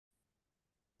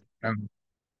হ্যাঁ,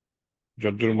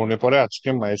 যতদূর মনে পড়ে আজকে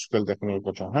মাইস্কুয়েল দেখানোর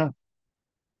কথা। হ্যাঁ,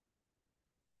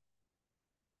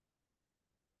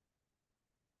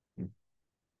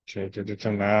 সেটা তো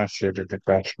না, সেটাতে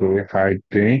কাজ করে হাইট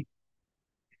দিই।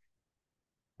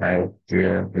 হাইট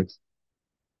দিয়ে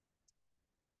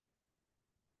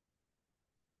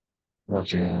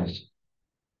সমস্যা নেই।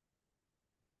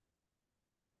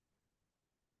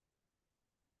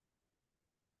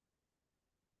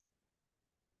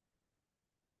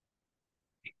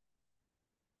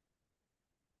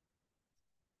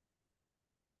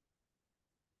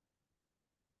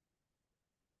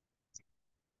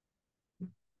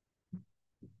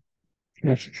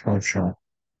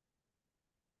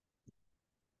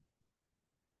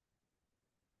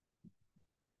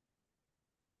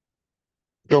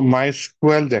 তো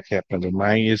মাইস্কুয়েল দেখে, আপনাদের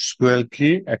মাইস্কুয়েল কি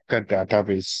একটা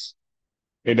ডাটাবেস।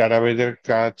 এই ডাটাবেজের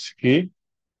কাজ কি?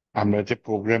 আমরা যে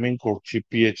প্রোগ্রামিং করছি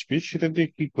পিএইচপি, সেটা দিয়ে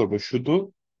কি করবো? শুধু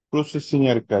প্রসেসিং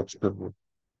এর কাজ করবো।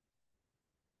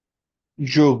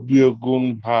 যোগ বিয়োগ গুণ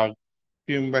ভাগ,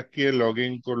 কিংবা কে লগ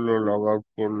ইন করলো লগ আউট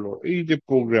করলো, এই যে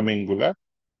প্রোগ্রামিং গুলা,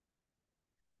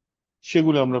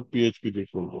 সেগুলো আমরা পিএইচপি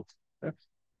দিয়ে করবো।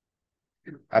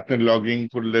 আপনি লগ ইন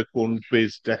করলে কোন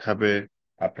পেজ দেখাবে,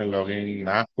 আপনি লগ ইন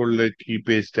না করলে কি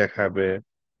পেজ দেখাবে,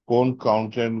 কোন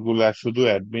কন্টেন্ট গুলা শুধু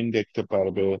অ্যাডমিন দেখতে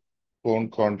পারবে, কোন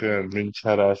কন্টেন্ট অ্যাডমিন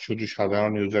ছাড়া শুধু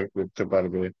সাধারণ ইউজার করতে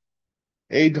পারবে,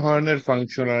 এই ধরনের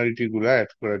ফাংশনালিটি গুলা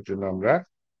অ্যাড করার জন্য আমরা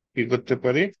কি করতে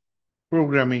পারি?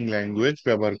 প্রোগ্রামিং ল্যাঙ্গুয়েজ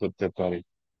ব্যবহার করতে পারি।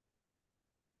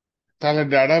 তাহলে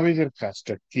ডাটাবেজের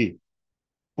কাজটা কি?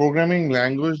 প্রোগ্রামিং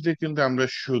ল্যাঙ্গুয়েজ দিয়ে কিন্তু আমরা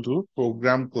শুধু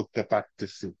প্রোগ্রাম করতে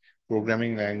পারতেছি। প্রোগ্রামিং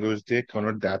ল্যাঙ্গুয়েজ দিয়ে কোনো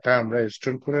ডাটা আমরা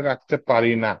স্টোর করে রাখতে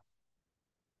পারি না।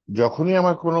 যখনই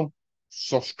আমার কোনো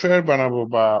সফটওয়্যার বানাবো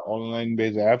বা অনলাইন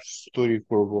বেজ অ্যাপস তৈরি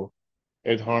করব,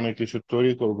 এ ধরনের কিছু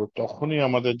তৈরি করব, তখনই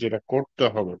আমাদের যেটা করতে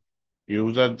হবে,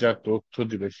 ইউজার যা তথ্য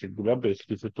দিবে সেগুলা বেশ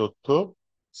কিছু তথ্য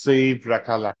সেভ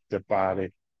রাখা লাগতে পারে।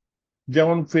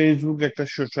 যেমন ফেসবুক একটা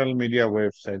সোশ্যাল মিডিয়া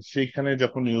ওয়েবসাইট, সেইখানে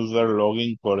যখন ইউজার লগ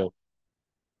ইন করে,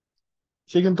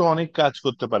 সে কিন্তু অনেক কাজ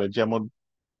করতে পারে। যেমন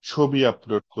ছবি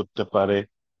আপলোড করতে পারে,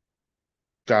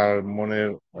 তার মনের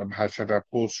ভাষাটা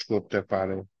পোস্ট করতে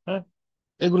পারে। হ্যাঁ,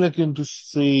 এগুলো কিন্তু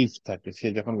সেফ থাকে। সে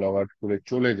যখন লগ আউট করে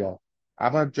চলে যায়,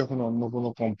 আবার যখন অন্য কোনো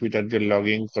কম্পিউটার দিয়ে লগ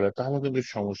ইন করে, তাহলে কিন্তু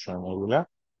সমস্যা হয় না, এগুলা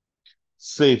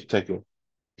সেফ থাকে।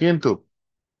 কিন্তু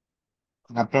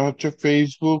আপনার হচ্ছে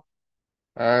ফেসবুক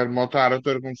আর মতো আরো তো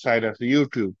এরকম সাইট আছে,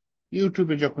 ইউটিউব।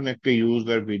 ইউটিউবে যখন একটা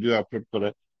ইউজার ভিডিও আপলোড করে,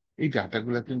 এই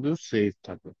ডাটাগুলো কিন্তু সেফ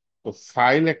থাকে। তো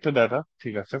ফাইল একটা ডাটা,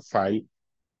 ঠিক আছে, ফাইল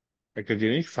একটা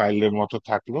জিনিস ফাইলের মতো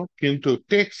থাকলো, কিন্তু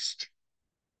টেক্সট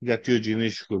জাতীয়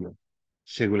জিনিসগুলো,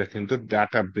 সেগুলো কিন্তু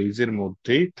ডাটা বেজের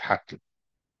মধ্যেই থাকে।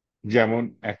 যেমন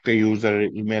একটা ইউজারের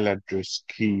ইমেল অ্যাড্রেস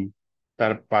কি,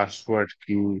 তার পাসওয়ার্ড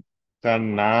কি, তার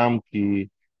নাম কি,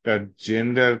 তার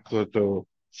জেন্ডার কত,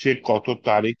 সে কত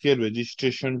তারিখে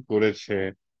রেজিস্ট্রেশন করেছে,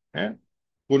 হ্যাঁ,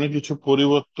 কোনো কিছু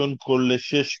পরিবর্তন করলে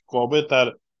শেষ কবে তার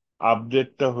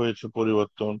আপডেটটা হয়েছে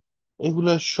পরিবর্তন,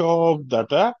 এগুলা সব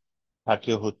ডাটা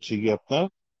থাকে হচ্ছে কি আপনার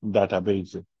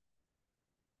ডাটাবেজে।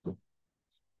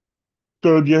 তো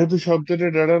যেহেতু সব ডেটা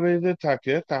ডাটাবেজে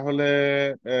থাকে, তাহলে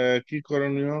কি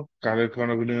করণীয়? কারের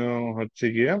করণীয় হচ্ছে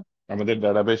গিয়ে আমাদের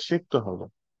ডাটাবেজ শিখতে হবে।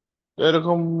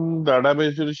 এরকম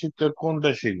ডাটাবেজ যদি শিখতে হয়,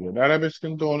 কোনটা শিখবে? ডাটাবেজ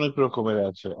কিন্তু অনেক রকমের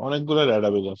আছে, অনেকগুলো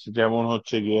ডাটাবেজ আছে। যেমন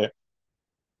হচ্ছে গিয়ে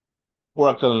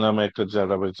ওরাকল নামে একটা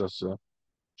ডাটাবেজ আছে,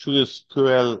 শুধু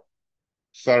এসকিউএল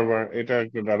সার্ভার, এটা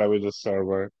একটা ডাটাবেজের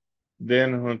সার্ভার।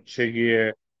 দেন হচ্ছে গিয়ে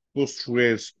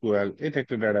পোস্টগ্রেসকিউএল, এটা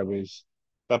একটা ডাটাবেজ।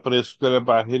 তারপরে এসকিউএল এর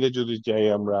বাহিরে যদি যাই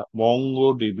আমরা,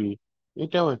 মঙ্গোডিবি,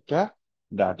 এটাও একটা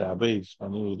ডাটাবেজ,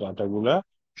 মানে এই ডাটাগুলা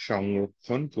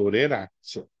সংরক্ষণ করে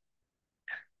রাখছে।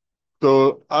 তো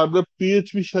আমরা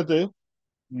পিএইচপির সাথে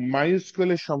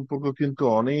মাইস্কুয়েল এর সম্পর্ক কিন্তু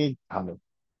অনেক ভালো।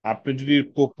 আপনি যদি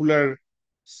পপুলার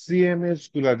সিএমএস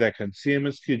গুলা দেখেন,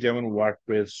 সিএমএস কি, যেমন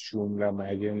ওয়ার্ডপ্রেস, জুমলা,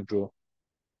 ম্যাজেন্টো,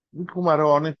 এরকম আরো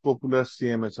অনেক পপুলার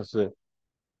সিএমএস আছে।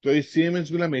 তো এই সিএমএস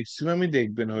গুলা ম্যাক্সিমামই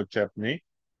দেখবেন হচ্ছে আপনি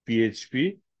পিএইচপি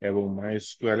এবং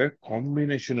মাইস্কুয়েল এর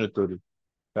কম্বিনেশনে তৈরি।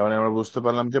 তার মানে আমরা বুঝতে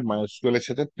পারলাম যে মাইস্কুয়েল এর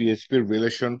সাথে পিএইচপির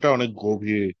রিলেশনটা অনেক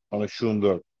গভীর, অনেক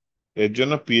সুন্দর। এর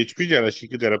জন্য পিএইচপি যারা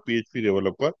শিখে, যারা পিএইচপি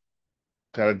ডেভেলপার,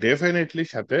 তারা ডেফিনেটলি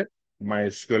সাথে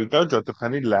মাইস্কুয়েলটাও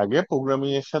যতখানি লাগে প্রোগ্রামিং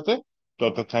এর সাথে,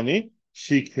 ততখানি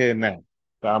শিখে নেয়।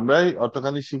 তো আমরাই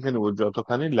অতখানি শিখে নেবো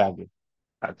যতখানি লাগে।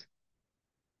 আচ্ছা,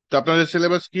 তো আপনাদের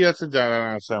সিলেবাস কি আছে জানা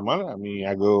আছে আমার, আমি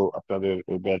আগেও আপনাদের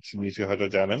ওই ব্যাচ নিচে হয়তো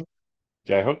জানেন।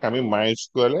 যাই হোক, আমি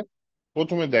মাইস্কুয়েলে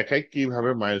প্রথমে দেখাই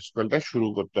কিভাবে মাইস্কুয়েলটা শুরু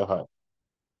করতে হয়।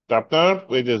 তো আপনার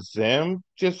ওই যে জ্যাম্প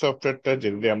যে সফটওয়্যারটা,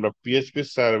 যেটা দিয়ে আমরা পিএইচপি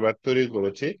সার্ভার তৈরি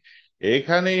করেছি,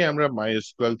 এখানেই আমরা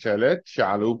মাইস্কুয়েল চাইলে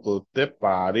চালু করতে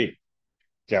পারি।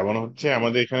 যেমন হচ্ছে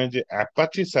আমাদের এখানে যে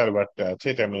অ্যাপাচি সার্ভারটা আছে,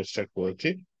 এটা আমি স্টার্ট করেছি,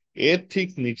 এর ঠিক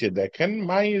নিচে দেখেন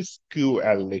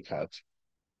মাইস্কিউএল লেখা আছে,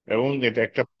 এবং এটা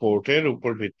একটা পোর্টের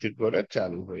উপর ভিত্তি করে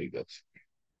চালু হয়ে গেছে।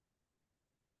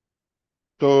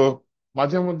 তো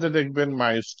মাঝে মধ্যে দেখবেন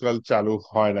মাইস্কুয়েল চালু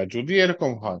হয় না। যদি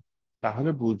এরকম হয়, তাহলে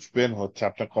বুঝবেন হচ্ছে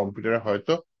আপনার কম্পিউটারে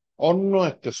হয়তো অন্য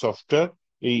একটা সফটওয়্যার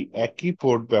এই একই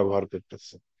পোর্ট ব্যবহার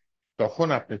করতেছে। তখন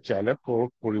আপনি চাইলে পোর্ট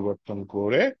পরিবর্তন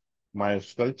করে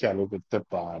মাইস্কুয়েল চালু করতে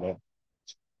পারেন।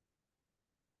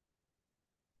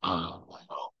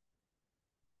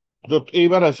 তো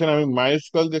এইবার আসেন, আমি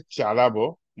মাইস্কুয়েল যে চালাবো,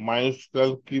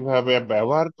 মাইস্কুয়েল কিভাবে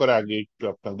ব্যবহার করে আগে একটু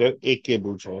আপনাদের একে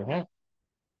বুঝাই। হ্যাঁ,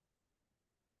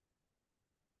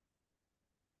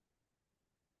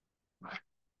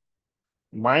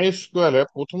 মাইস্কুয়েলে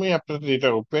প্রথমেই আপনাদের যেটা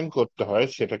ওপেন করতে হয়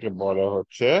সেটাকে বলা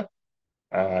হচ্ছে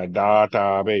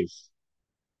ডাটাবেস।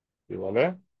 কি বলে?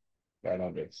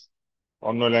 ডাটাবেস।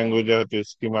 অন্য ল্যাঙ্গুয়েজে হচ্ছে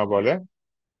স্কিমা বলে।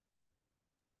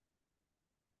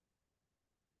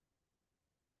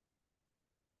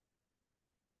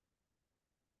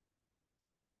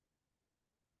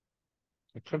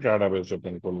 একটা ডাটাবেস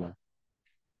ওপেন করলাম।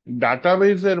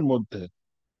 ডাটাবেসের মধ্যে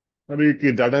আমি কি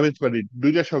ডাটাবেস মানে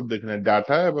দুইটা শব্দ এখানে,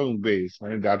 ডাটা এবং বেস,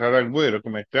 মানে ডাটা রাখবো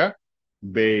এরকম একটা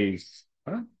বেস।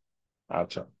 হ্যাঁ,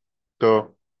 আচ্ছা। তো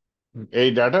এই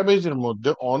ডাটাবেসের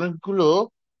মধ্যে অনেকগুলো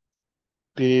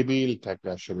টেবিল থাকে।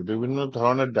 আসলে বিভিন্ন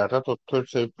ধরনের ডাটা তথ্য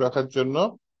সেভ রাখার জন্য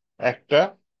একটা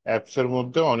অ্যাপস এর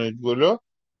মধ্যে অনেকগুলো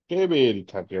টেবিল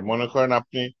থাকে। মনে করেন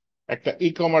আপনি একটা ই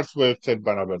কমার্স ওয়েবসাইট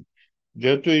বানাবেন।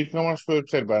 যেহেতু ই কমার্স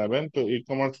ওয়েবসাইট বানাবেন, তো ই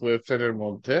কমার্স ওয়েবসাইটের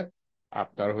মধ্যে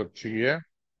আপনার হচ্ছে গিয়ে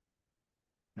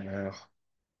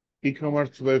ই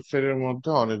কমার্স ওয়েবসাইটের মধ্যে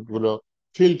অনেকগুলো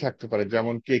ফিল্ড থাকতে পারে,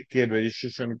 যেমন কে কে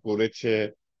রেজিস্ট্রেশন করেছে,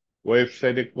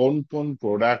 ওয়েবসাইটে কোন কোন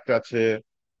প্রোডাক্ট আছে,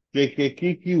 কে কে কি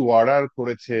কি অর্ডার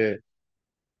করেছে,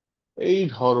 এই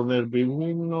ধরনের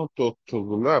বিভিন্ন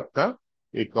তথ্যগুলো আপনার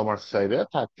ই কমার্স সাইটে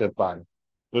থাকতে পারে।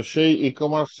 তো সেই ই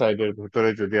কমার্স সাইটের ভিতরে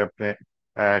যদি আপনি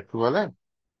কি বলে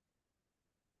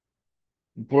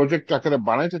প্রজেক্ট আকারে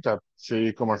বানাইতে চান সেই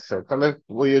ই কমার্স সাইট, তাহলে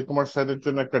ওই ই কমার্স সাইটের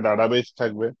জন্য একটা ডাটাবেস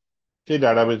থাকবে। সেই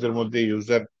ডাটাবেসের মধ্যে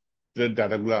ইউজার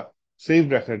ডাটাগুলা সেভ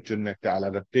রাখার জন্য একটা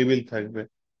আলাদা টেবিল থাকবে।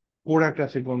 প্রোডাক্ট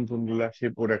আছে কোন কোনগুলা,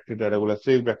 সেই প্রোডাক্টের ডাটাগুলা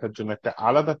সেভ রাখার জন্য একটা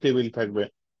আলাদা টেবিল থাকবে।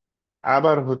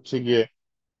 আবার হচ্ছে গিয়ে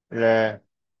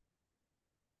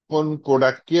কোন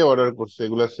প্রোডাক্ট কে অর্ডার করছে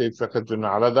এগুলা সেভ রাখার জন্য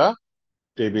আলাদা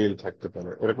টেবিল থাকতে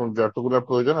পারে। এরকম যতগুলো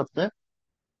প্রয়োজন আপনি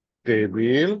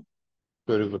টেবিল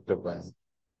তৈরি করতে পারেন।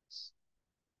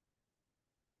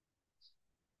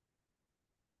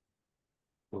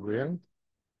 টেবিল,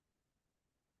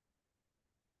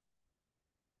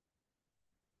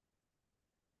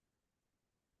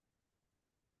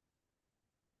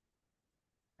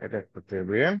 এটা একটা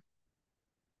টেবিল।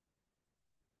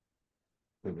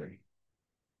 টেবিল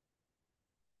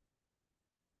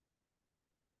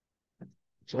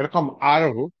এরকম আরো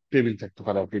টেবিল থাকতে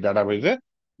পারে আপনি ডাটাবেজে,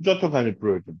 যতখানি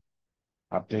প্রয়োজন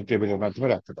আপনি টেবিলের মাধ্যমে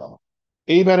রাখতে পারেন।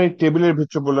 এইবার এই টেবিলের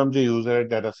ভিতরে বললাম যে ইউজারের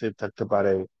ডাটা সেভ থাকতে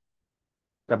পারে,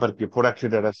 তারপর কি প্রোডাক্টের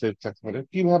ডাটা সেভ থাকতে পারে।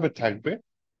 কিভাবে থাকবে?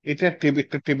 এটা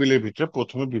একটা টেবিলের ভিতরে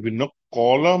প্রথমে বিভিন্ন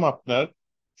কলাম আপনার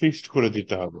ফিক্সড করে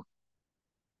দিতে হবে।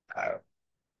 আর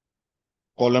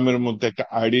কলামের মধ্যে একটা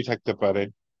আইডি থাকতে পারে,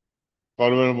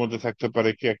 কলামের মধ্যে থাকতে পারে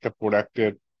কি একটা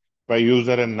প্রোডাক্টের বা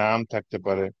ইউজারের নাম থাকতে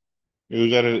পারে,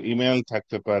 ইউজারের ইমেল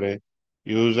থাকতে পারে,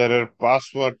 ইউজারের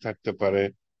পাসওয়ার্ড থাকতে পারে,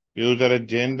 ইউজারের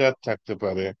জেন্ডার থাকতে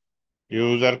পারে,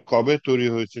 ইউজার কবে তৈরি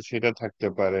হয়েছে সেটা থাকতে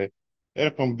পারে।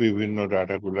 এরকম বিভিন্ন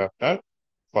ডাটাগুলো আপনার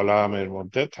কলামের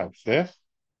মধ্যে থাকতে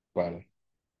পারে।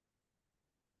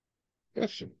 ঠিক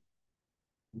আছে?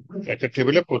 একটা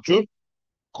টেবিলে প্রচুর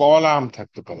কলাম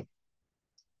থাকতে পারে।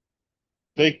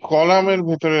 তো এই কলামের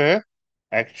ভিতরে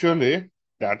অ্যাকচুয়ালি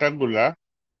ডাটাগুলা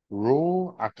রো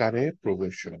আকারে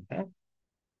প্রবেশ হয়। হ্যাঁ,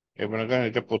 এবার দেখেন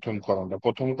এটা প্রথম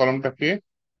কলামটা কি?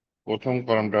 প্রথম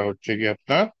কলামটা হচ্ছে কি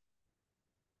আপনার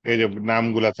এই যে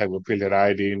নামগুলা থাকবে, ফিল্ডের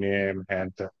আইডি, নেম, হ্যান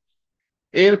ত্যান।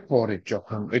 এরপরে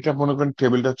যখন এটা মনে করেন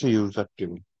টেবিলটা হচ্ছে ইউজার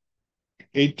টেবিল,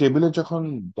 এই টেবিলে যখন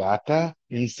ডাটা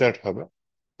ইনসার্ট হবে,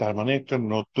 তার মানে একটা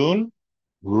নতুন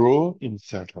রো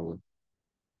ইনসার্ট হবে।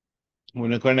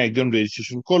 মনে করেন একজন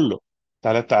রেজিস্ট্রেশন করলো,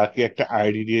 তাহলে তাকে একটা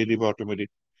আইডি দিয়ে দিবে অটোমেটিক।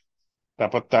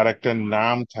 তারপর তার একটা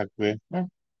নাম থাকবে। হ্যাঁ,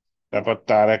 তারপর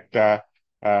তার একটা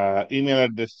ইমেল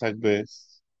অ্যাড্রেস থাকবে,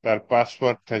 তার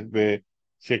পাসওয়ার্ড থাকবে,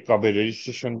 সে কবে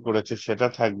রেজিস্ট্রেশন করেছে সেটা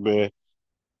থাকবে,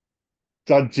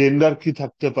 তার জেন্ডার কি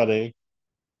থাকতে পারে,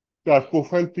 তার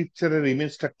প্রোফাইল পিকচারের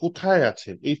ইমেজটা কোথায় আছে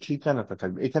এই ঠিকানাটা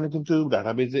থাকবে। এখানে কিন্তু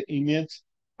ডাটাবেজে ইমেজ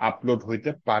আপলোড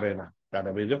হইতে পারে না।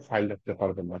 ডাটাবেজে ফাইল রাখতে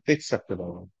পারবেন না, টেক্সট রাখতে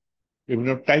পারবেন,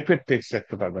 বিভিন্ন টাইপের টেক্সট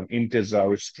রাখতে পারবেন, ইন্টিজার,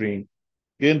 স্ট্রিং,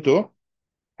 কিন্তু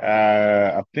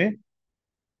আপনি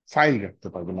ফাইল রাখতে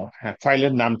পারবেন না। হ্যাঁ,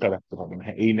 ফাইলের নামটা রাখতে পারবেন,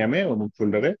 হ্যাঁ এই নামে অমুক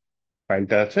ফোল্ডারে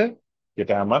ফাইলটা আছে,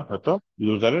 যেটা আমার হয়তো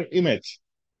ইউজারের ইমেজ,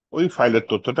 ওই ফাইলের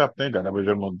তথ্যটা আপনি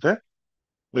ডাটাবেজের মধ্যে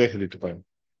রেখে দিতে পারেন।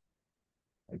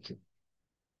 আচ্ছা,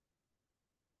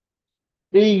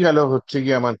 এই গেল হচ্ছে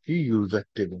গিয়ে আমার কি ইউজার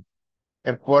টেবিল।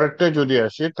 এর পরেরটা যদি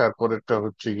আসে, তারপরেরটা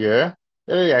হচ্ছে গিয়ে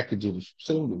এই একই জিনিস,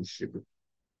 সেম জিনিস।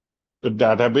 তো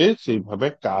ডাটাবেস এইভাবে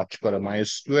কাজ করে,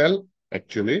 মাইস্কুয়েল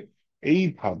অ্যাকচুয়ালি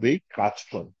এইভাবেই কাজ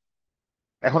করে।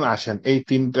 এখন আসেন এই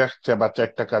তিনটা বা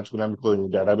চারটা কাজগুলো আমি করি,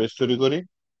 ডাটাবেস তৈরি করি,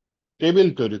 টেবিল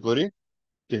তৈরি করি,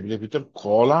 টেবিলের ভিতর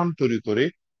কলাম তৈরি করি,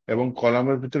 এবং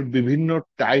কলামের ভিতর বিভিন্ন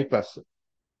টাইপ আছে,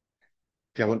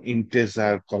 যেমন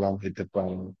ইন্টেজার কলাম হইতে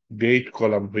পারে, ডেট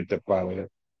কলাম হইতে পারে,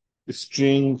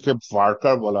 স্ট্রিং কে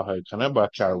ভার্টার বলা হয় এখানে, বা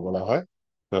চার বলা হয়।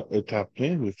 তো এটা আপনি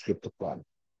ইউজ করতে পারেন।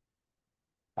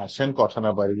 আসেন কথা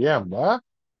না বাড়িয়ে আমরা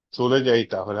চলে যাই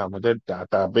তাহলে আমাদের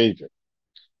ডাটাবেজে।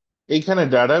 এইখানে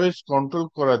ডাটাবেস কন্ট্রোল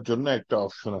করার জন্য একটা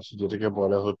অপশন আছে, যেটাকে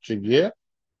বলা হচ্ছে গিয়ে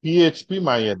পিএইচপি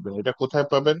মাই অ্যাডমিন। এটা কোথায়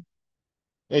পাবেন?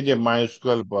 এই যে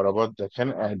মাইস্কুয়েল বরাবর দেখেন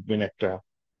অ্যাডমিন একটা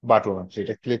বাটন আছে,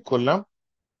 এটা ক্লিক করলাম,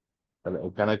 তাহলে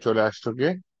এখানে চলে আসতো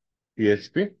গিয়ে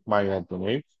পিএইচপি মাই অ্যাডমিন,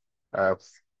 এই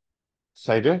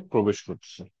সাইডে প্রবেশ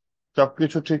করছে।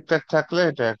 সবকিছু ঠিকঠাক থাকলে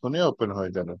এটা এখনই ওপেন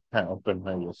হয়ে যাবে। হ্যাঁ, ওপেন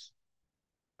হয়ে গেছে।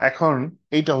 এখন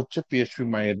এইটা হচ্ছে পিএইচপি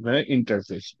মাই অ্যাডমিনের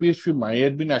ইন্টারফেস। পিএইচপি মাই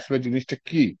অ্যাডমিন আসলে জিনিসটা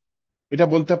কি? এটা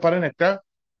বলতে পারেন একটা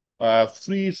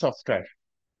ফ্রি সফটওয়্যার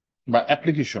বা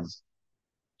অ্যাপ্লিকেশন,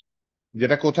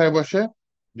 যেটা কোথায় বসে,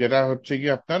 যেটা হচ্ছে কি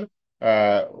আপনার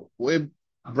ওয়েব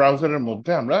ব্রাউজারের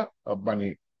মধ্যে আমরা মানে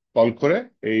কল করে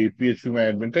এই পিএইচপি মাই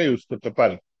অ্যাডমিনটা ইউজ করতে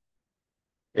পারি।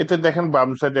 এতে দেখেন বাম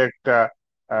সাইডে একটা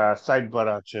সাইড বার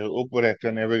আছে, উপরে একটা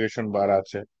নেভিগেশন বার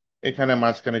আছে, এখানে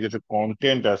মাঝখানে কিছু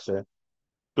কন্টেন্ট আছে।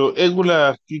 তো এগুলা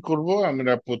কি করব,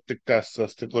 আমরা প্রত্যেকটা আস্তে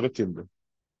আস্তে করে চিনব।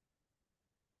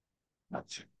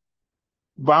 আচ্ছা,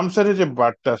 বাম সাইডে যে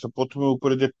বারটা আছে, প্রথমে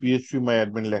উপরে যে পিএইচপি মাই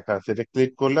অ্যাডমিন লেখা আছে, এটা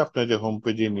ক্লিক করলে আপনার যে হোম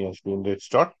পেজে নিয়ে আসবে, ইন্ডেক্স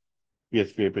ডট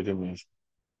পিএইচপি পেজে নিয়ে আসবে।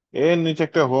 এর নিচে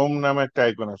একটা হোম নামে একটা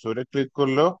আইকন আছে, ওটা ক্লিক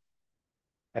করলেও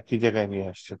একই জায়গায় নিয়ে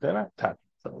আসছে, তাই না? থাক,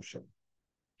 সমস্যা নেই।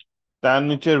 তার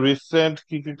নিচে রিসেন্ট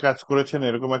কি কি কাজ করেছেন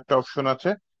এরকম একটা অপশন আছে,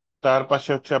 তার পাশে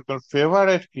হচ্ছে আপনার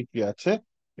ফেভারিট কি কি আছে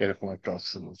এরকম একটা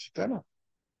অপশন আছে, তাই না?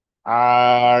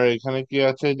 আর এখানে কি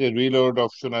আছে, যে রিলোড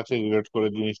অপশন আছে, রিলোড করে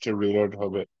জিনিসটা রিলোড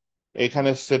হবে।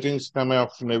 এখানে সেটিংস নামে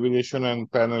option, navigation and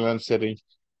panel and settings.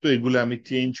 তো এগুলো আমি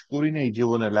চেঞ্জ করি নাই,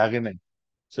 জীবনে লাগে নাই।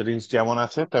 সেটিংস যেমন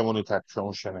আছে তেমনই থাক,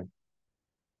 সমস্যা নেই।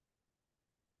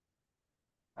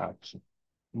 আচ্ছা,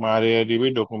 মারিয়াডিবি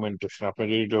ডকুমেন্টেশন, আপনার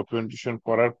যদি ডকুমেন্টেশন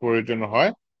করার প্রয়োজন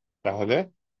হয়, তাহলে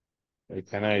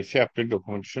এখানে এসে আপনি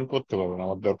ডকুমেন্টেশন করতে পারবেন।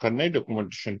 আমার দরকার নেই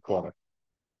ডকুমেন্টেশন করার।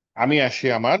 আমি আসি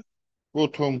আমার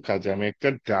প্রথম কাজে, আমি একটা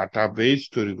ডাটাবেজ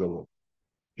তৈরি করব।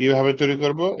 কিভাবে তৈরি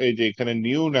করব? এই যে এখানে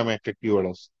নিউ নামে একটা কিওয়ার্ড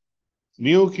আছে,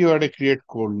 নিউ কিওয়ার্ডে ক্রিয়েট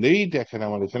করলেই দেখেন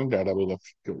আমার এখানে ডাটাবেজ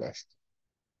অপশন চলে আসছে।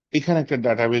 এখানে একটা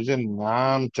ডাটাবেজের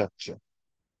নাম চাচ্ছে,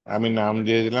 আমি নাম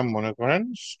দিয়ে দিলাম, মনে করেন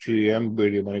স্ট্রিএম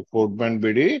বিডি, মানে কোডম্যান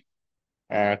বিডি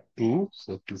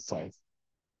 245।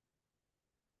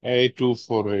 এই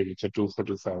 24 হয়ে গেছে,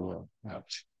 245।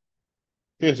 আচ্ছা,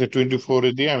 ঠিক আছে, 24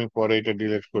 এ দিয়ে আমি পরে এটা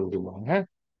ডিলিট করে দেবো। হ্যাঁ,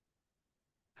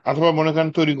 অথবা মনে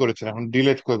করেন তৈরি করেছেন, এখন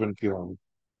ডিলিট করবেন কিভাবে?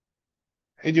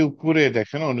 এই যে উপরে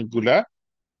দেখেন অনেকগুলা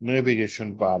নেভিগেশন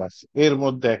বার আছে, এর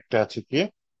মধ্যে একটা আছে কি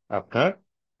আপনার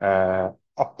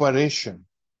অপারেশন।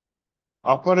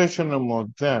 অপারেশনের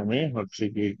মধ্যে আমি হচ্ছে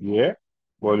গিয়ে গিয়ে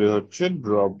বলি হচ্ছে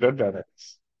ড্রপ দ্য ডাটাবেস।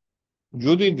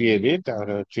 যদি দিয়ে দিই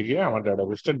তাহলে হচ্ছে গিয়ে আমার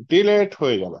ডাটাবেসটা ডিলেট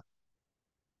হয়ে গেল।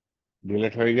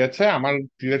 ডিলেট হয়ে গেছে, আমার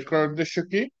ডিলেট করার উদ্দেশ্য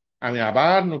কি? আমি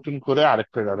আবার নতুন করে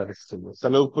আরেকটা ডাটাবেস খুলবো,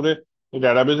 তাহলে উপরে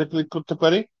ডাটাবেসে ক্লিক করতে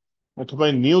পারি, অথবা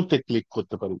নিউতে ক্লিক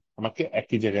করতে পারি, আমাকে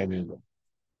একই জায়গায় নিয়ে যাবে।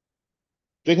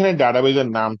 তো এখানে ডাটাবেজের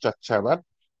নাম চাচ্ছে আবার,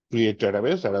 ক্রিয়েট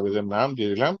ডাটাবেস, ডাটাবেজের নাম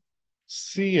দিয়ে দিলাম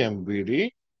সিএমবিডি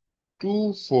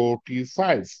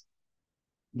 245।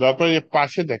 তারপরে যে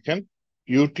পাশে দেখেন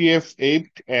UTF-8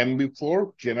 MB4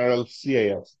 জেনারেল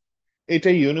সিআইএস,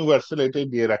 এটাই ইউনিভার্সাল, এটাই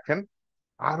দিয়ে রাখেন।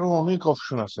 আরো অনেক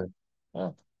অপশন আছে,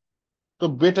 হ্যাঁ, তো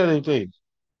বেটার এটাই,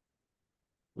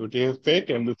 UTF-8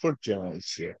 MB4 জেনারেল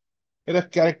সিআইএস। এটা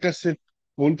ক্যারেক্টার সেট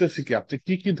বলতেছি কি, আপনি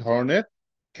কি কি ধরনের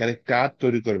ক্যারেক্টার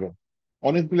তৈরি করবেন,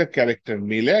 অনেকগুলো ক্যারেক্টার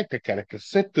মিলে একটা ক্যারেক্টার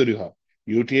সেট তৈরি হয়।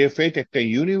 UTF-8 একটা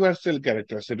ইউনিভার্সাল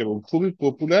ক্যারেক্টার সেট এবং খুবই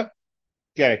পপুলার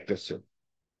ক্যারেক্টার সেট।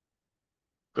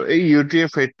 তো এই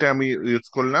UTF-8টা আমি ইউজ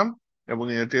করলাম, এবং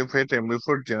UTF-8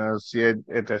 MB4 জেনারেল সিআই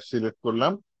এটা সিলেক্ট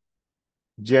করলাম।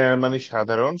 জেনারেল মানে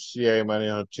সাধারণ, সিআই মানে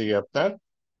হচ্ছে কি আপনার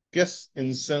কেস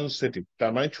ইনসেনসিটিভ,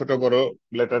 তার মানে ছোট বড়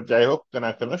লেটার যাই হোক না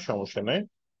কেন সমস্যা নাই।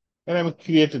 এখানে আমি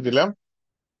ক্রিয়েট দিলাম,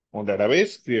 ও ডাটাবেস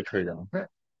ক্রিয়েট হয়ে গেল। হ্যাঁ,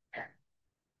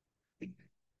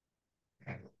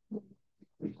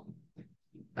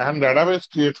 এখন ডাটাবেস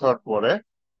ক্রিয়েট হওয়ার পরে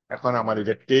এখন আমার এই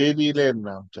যে টেবিলের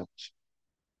নাম চাচ্ছে।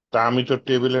 তা আমি তো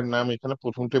টেবিলের নাম এখানে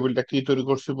প্রথম টেবিলটা কি তৈরি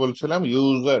করছি বলছিলাম,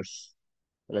 ইউজার্স।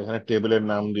 এখানে টেবিলের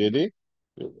নাম দিয়ে দিই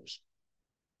users।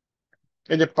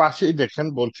 এই যে পাশেই দেখেন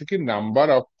বলছে কি নাম্বার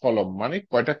অফ কলম, মানে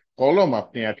কয়টা কলম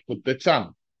আপনি অ্যাড করতে চান।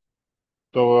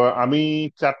 তো আমি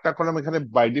 4টা কলম এখানে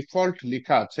বাই ডিফল্ট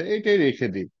লেখা আছে, এটাই রেখে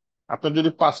দিই। আপনার যদি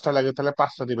 5টা লাগে তাহলে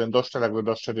 5টা দিবেন, 10টা লাগবে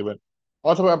 10টা দিবেন।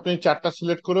 অথবা আপনি 4টা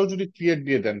সিলেক্ট করেও যদি ক্রিয়েট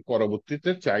দিয়ে দেন,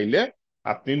 পরবর্তীতে চাইলে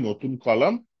আপনি নতুন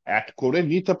কলম অ্যাড করে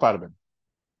নিতে পারবেন।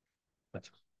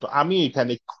 আচ্ছা, তো আমি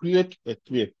এখানে ক্রিয়েট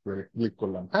ক্রিয়েট করে ক্লিক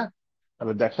করলাম। হ্যাঁ,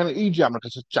 তাহলে দেখেন এই যে আমার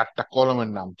কাছে 4টা কলমের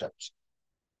নাম চাচ্ছে।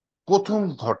 প্রথম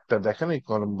ঘরটা দেখেন এই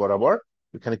কলম বরাবর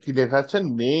এখানে কি লেখা আছে,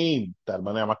 নেম। তার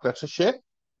মানে আমার কাছে সে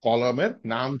কলমের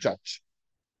নাম চাচ্ছে।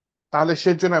 তাহলে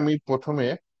সেজন্য আমি প্রথমে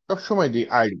সবসময় দিই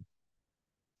আইডি।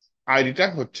 আইডিটা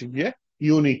হচ্ছে গিয়ে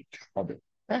ইউনিক হবে।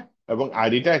 হ্যাঁ, এবং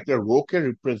আইডিটা একটা রোকে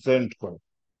রিপ্রেজেন্ট করে।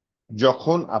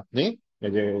 যখন আপনি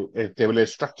এই যে টেবিলের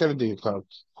স্ট্রাকচারের দিকে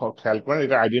খেয়াল করেন,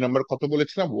 এটা আইডি নাম্বার কত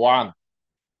বলেছিলাম, 1।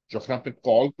 যখন আপনি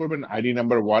কল করবেন আইডি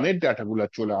নাম্বার 1-এর ডাটাগুলো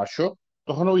চলে আসো,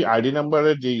 তখন ওই আইডি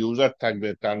নাম্বারের যে ইউজার থাকবে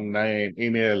তার নেম,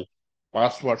 ইমেল,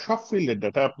 পাসওয়ার্ড সব ফিল্ডের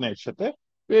ডাটা আপনি একসাথে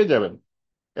পেয়ে যাবেন।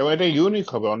 এবং এটা ইউনিক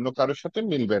হবে, অন্য কারোর সাথে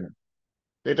মিলবে না।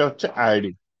 এটা হচ্ছে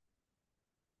আইডি।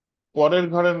 পরের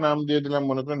ঘরের নাম দিয়ে দিলাম,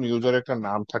 মনে করেন ইউজার একটা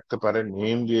নাম থাকতে পারে,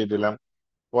 নেম দিয়ে দিলাম।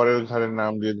 পরের ঘরের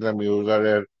নাম দিয়ে দিলাম,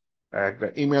 ইউজারের একটা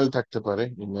ইমেল থাকতে পারে,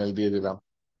 ইমেল দিয়ে দিলাম।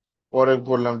 পরে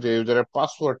বললাম যে ইউজারের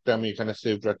পাসওয়ার্ডটা আমি এখানে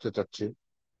সেভ রাখতে চাচ্ছি,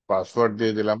 পাসওয়ার্ড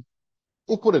দিয়ে দিলাম।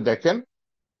 উপরে দেখেন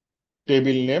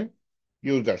টেবিল নেম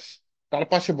ইউজার্স, তার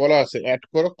পাশে বলা আছে অ্যাড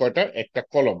করো কয়টা, একটা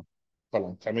কলম।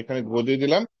 কলম আমি এখানে গো দিয়ে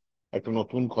দিলাম, একটা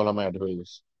নতুন কলম অ্যাড হয়ে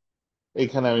গেছে।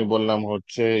 এইখানে আমি বললাম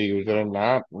হচ্ছে ইউজারের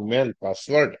নাম, ইমেল,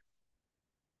 পাসওয়ার্ড।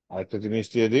 আরেকটা জিনিস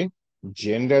দিয়ে দিই,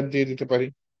 জেন্ডার দিয়ে দিতে পারি।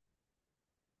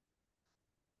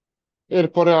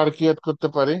 এরপরে আর কি অ্যাড করতে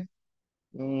পারি,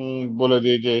 বলে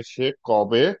দিই যে সে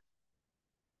কবে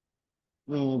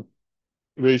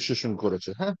রেজিস্ট্রেশন করেছে।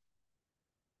 হ্যাঁ,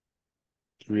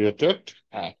 ক্রিয়েটেড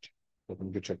অ্যাট, এরকম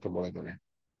কিছু একটা বলে দেবে,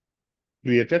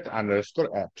 ক্রিয়েটেড আন্ডারস্কোর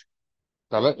অ্যাট।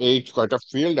 তাহলে এই কয়টা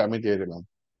ফিল্ড আমি দিয়ে দিলাম।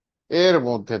 এর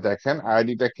মধ্যে দেখেন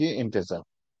আইডিটা কি, ইন্টেজার।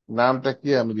 নামটা কি,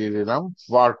 আমি দিয়ে দিলাম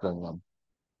ওয়ার্কার নাম।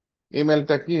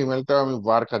 ইমেলটা কি, ইমেলটা আমি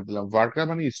ওয়ার্কার দিলাম। ওয়ার্কার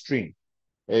মানে স্ট্রিং।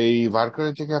 এই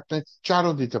ওয়ার্কারের থেকে আপনি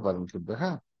 4ও দিতে পারেন কিন্তু।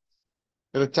 হ্যাঁ,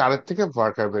 এটা 4-এর থেকে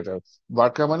ওয়ার্কার বেটার।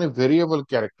 ওয়ার্কার মানে ভেরিয়েবল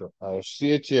ক্যারেক্টার, আর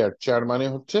সিএচএআর 4 মানে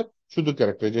হচ্ছে শুধু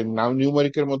ক্যারেক্টার। যে নাম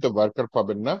নিউমারিকের মধ্যে ওয়ার্কার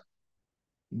পাবেন না,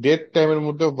 ডেট টাইমের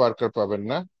মধ্যে ওয়ার্কার পাবেন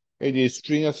না। এই যে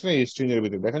স্ট্রিং আছে না, এই স্ট্রিং এর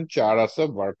ভিতরে দেখেন 4 আছে,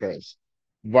 ওয়ার্কার আছে।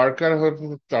 ওয়ার্কার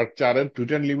হচ্ছে 4-এর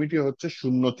টোটাল লিমিটই হচ্ছে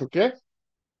 0 থেকে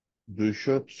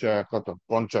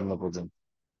 255 পর্যন্ত।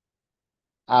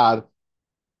 আর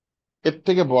এর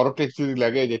থেকে বড় টেক্সট যদি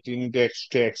লাগে, যে টিনি text,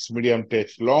 text, medium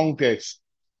text, long text,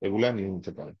 এগুলা নিয়ে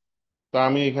নিতে পারেন। তো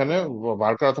আমি এখানে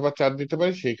বার্কার অথবা 4 দিতে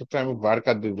পারি, সেই ক্ষেত্রে আমি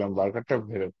বার্কার দিলাম। বার্কারটা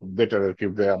বেটার আর কি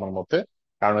আমার মতে,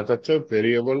 কারণ এটা হচ্ছে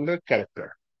ভেরিয়েবল ক্যারেক্টার।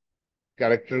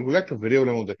 ক্যারেক্টার গুলো একটা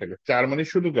ভেরিয়েবলের মধ্যে থাকে, 4 মানে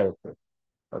শুধু ক্যারেক্টার।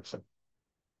 আচ্ছা,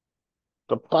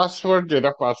 তো পাসওয়ার্ড,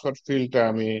 যেটা পাসওয়ার্ড ফিল্ডটা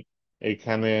আমি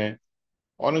এইখানে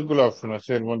অনেকগুলো অপশন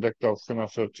আছে, এর মধ্যে একটা অপশন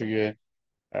আছে হচ্ছে গিয়ে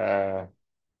আহ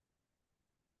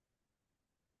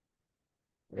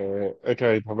এটা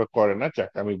এইভাবে করে না,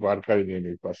 যাক আমি বার্কারই নিয়ে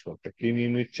নিই। পাসওয়ার্ডটা কি নিয়ে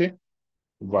নিচ্ছে,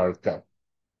 বার্কার।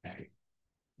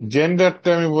 জেন্ডারটা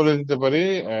আমি বলে দিতে পারি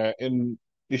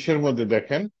ইসের মধ্যে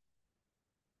দেখেন,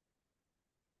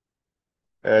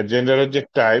 জেন্ডারের যে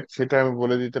টাইপ সেটা আমি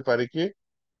বলে দিতে পারি কি,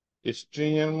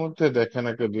 স্ট্রিং এর মধ্যে দেখেন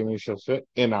একটা জিনিস আছে,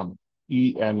 এনাম,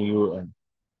 ENUM।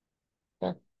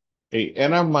 এই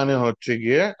এনাম মানে হচ্ছে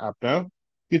গিয়ে আপনার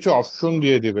কিছু অপশন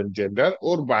দিয়ে দিবেন, জেন্ডার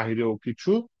ওর বাহিরেও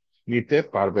কিছু নিতে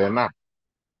পারবে না।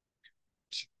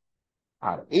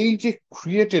 আর এই যে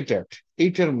ক্রিয়েটেড অ্যাট,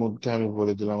 এইটার মধ্যে আমি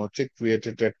বলে দিলাম হচ্ছে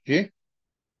ক্রিয়েটেড অ্যাট কি,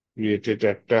 ক্রিয়েটেড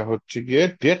অ্যাটটা হচ্ছে গিয়ে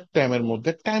ডেট টাইমের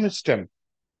মধ্যে টাইম স্ট্যাম্প।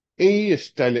 এই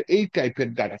স্টাইলে এই টাইপের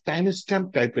ডাটা, টাইম স্ট্যাম্প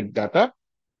টাইপের ডাটা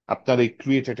আপনার এই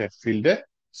ক্রিয়েটেড অ্যাট ফিল্ডে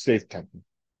সেভ থাকবে।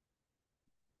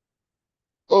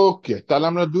 ওকে, তাহলে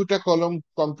আমরা 2টা কলম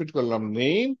কমপ্লিট করলাম,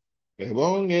 নেম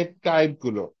এবং এর টাইপ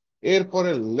গুলো।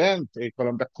 এরপরে লেন্থ, এই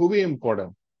কলমটা খুবই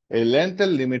ইম্পর্টেন্ট। এই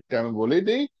লেন্থের লিমিটটা আমি বলে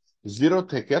দিই, 0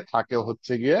 থেকে থাকে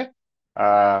হচ্ছে গিয়ে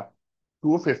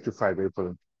 255 এই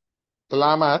পর্যন্ত। তাহলে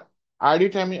আমার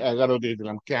আইডিটা আমি 11 দিয়ে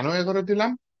দিলাম। কেন 11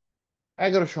 দিলাম,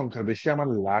 11 সংখ্যার বেশি আমার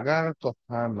লাগার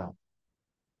কথা না,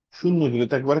 0 দিলে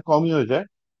তো একবারে কমই হয়ে যায়।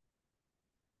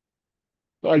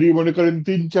 আর মনে করেন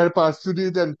 3 4 5 যদি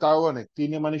দেন তাও অনেক।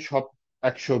 তিনে মানে সব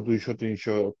 100 200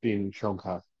 303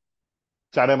 সংখ্যা,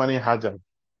 চারে মানে হাজার,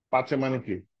 পাঁচে মানে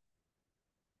কি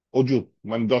অযুত,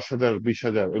 মানে 10,000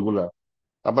 20,000 এগুলা,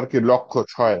 আবার কি লক্ষ,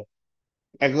 ছয়,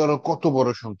 11 কত বড়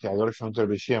সংখ্যা, 11 সংখ্যার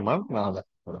বেশি আমার না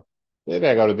লাগতে পারে। এর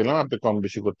 11 দিলাম, আপনি কম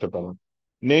বেশি করতে পারেন।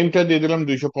 নেমটা দিয়ে দিলাম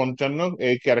 255,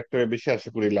 এই ক্যারেক্টারের বেশি আশা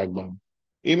করি লাগবে না।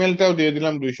 ইমেলটাও দিয়ে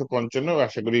দিলাম 255,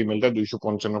 আশা করি ইমেলটা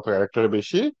 255 ক্যারেক্টারের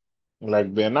বেশি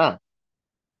লাগবে না।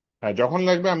 হ্যাঁ, যখন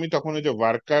লাগবে আমি তখন ওই যে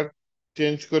ওয়ার্কার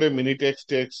চেঞ্জ করে মিনি টেক্সট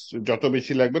টেক্সট যত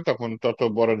বেশি লাগবে তখন তত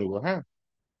বড় নিব। হ্যাঁ,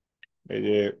 এই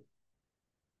যে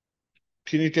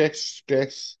mini text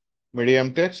text, medium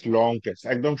text, long text,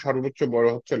 একদম সর্বোচ্চ বড়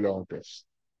হচ্ছে লং টেক্সট।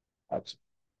 আচ্ছা,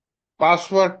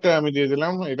 পাসওয়ার্ডটা আমি দিয়ে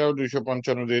দিলাম, এটাও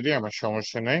 255 দিয়ে দিই, আমার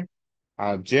সমস্যা নাই।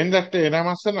 আর জেন্ডারটা এনাম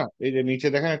আছে না, এই যে নিচে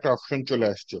দেখেন একটা অপশন চলে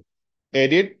আসছে,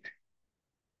 edit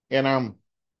Enam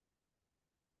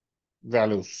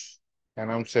values,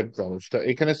 Enam set values, তা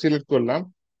এখানে সিলেক্ট করলাম।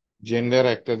 জেন্ডার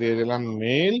একটা দিয়ে দিলাম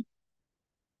মেল,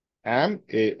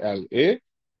 MALA।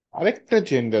 আরেকটা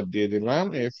জেন্ডার দিয়ে দিলাম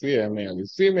FEMAL,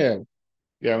 ফিমেল।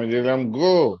 আমি দিলাম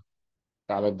গো।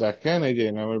 তাহলে দেখেন এই যে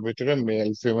এনামের ভিতরে মেল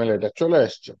ফিমেল এটা চলে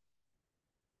আসছে।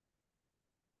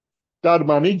 তার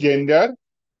মানে জেন্ডার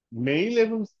মেল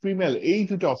এবং ফিমেল এই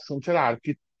দুটো অপশন ছাড়া আর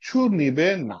কিচ্ছু নিবে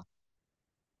না।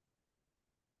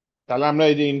 তাহলে আমরা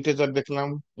এই যে ইন্টেজার দেখলাম,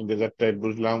 ইন্টেজার টাইপ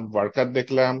বুঝলাম, ওয়ার্কার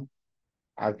দেখলাম,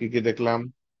 আর কি কি দেখলাম,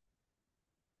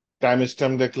 টাইম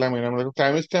স্ট্যাম্প দেখলাম, এরকম দেখলাম।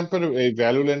 টাইম স্ট্যাম্পের এই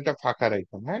ভ্যালু লেনটা ফাঁকা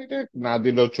রাখলাম, হ্যাঁ এটা না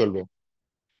দিলেও চলবে।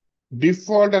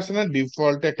 ডিফল্ট আছে না,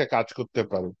 ডিফল্টে একটা কাজ করতে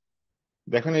পারো।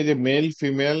 দেখেন এই যে মেল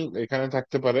ফিমেল এখানে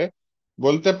থাকতে পারে,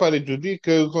 বলতে পারি যদি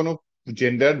কেউ কোনো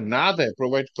জেন্ডার না দেয়,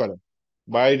 প্রোভাইড করে,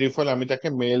 বাই ডিফল্ট আমি তাকে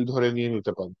মেল ধরে নিয়ে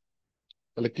নিতে পারি।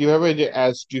 তাহলে কিভাবে, এই যে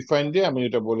অ্যাজ ডিফাইন দিয়ে আমি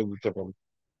এটা বলে দিতে পারি।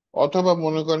 অথবা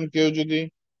মনে করেন কেউ যদি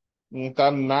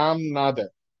তার নাম না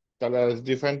দেয়, তাহলে অ্যাজ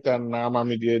ডিফাইন তার নাম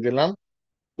আমি দিয়ে দিলাম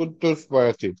কুদ্দুস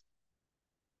বয়াতি।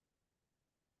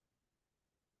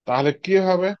 তাহলে কি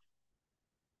হবে,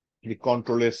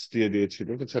 কন্ট্রোল এস দিয়ে দিয়েছিল,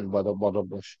 কিছু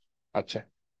বদভ্যাস। আচ্ছা,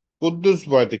 কুদ্দুস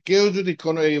বয়াতি কেউ যদি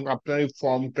কোনো এই আপনার এই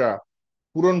ফর্মটা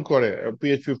পূরণ করে,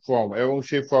 PHP ফর্ম, এবং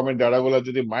সেই ফর্মের ডাটাগুলো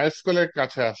যদি মাইস্কুলের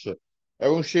কাছে আসে,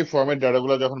 এবং সেই ফর্মের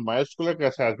ডাটাগুলো যখন মাইস্কুলের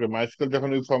কাছে আসবে, মাইস্কুল যখন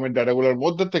ওই ফর্মের ডাটাগুলোর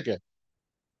মধ্যে থেকে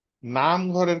নাম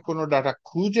ঘরের কোনো ডাটা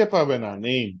খুঁজে পাবে না,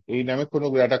 নেই এই নামে কোনো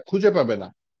ডাটা খুঁজে পাবে না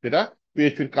যেটা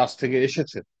PHP কাছ থেকে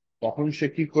এসেছে, তখন সে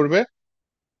কি করবে,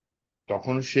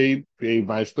 তখন সেই এই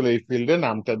মাইস্কুল এই ফিল্ডে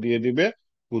নামটা দিয়ে দিবে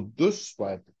কুদ্দুস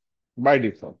বয়াতি বাই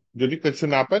ডিফল্ট। যদি কিছু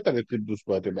না পায় তাহলে কুদ্দুস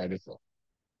বয়াতি বাই ডিফল্ট।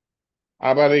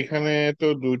 আবার এখানে তো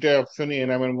দুইটা অপশনই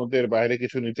এনামের মধ্যে, এর বাইরে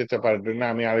কিছু নিতে পারবেন না।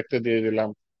 আমি আরেকটা দিয়ে দিলাম,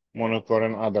 মনে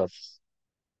করেন আদার্স,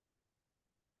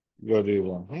 যদি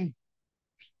হম।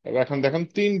 এখন দেখেন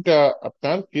তিনটা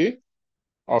আপনার কি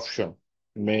অপশন,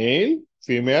 মেল,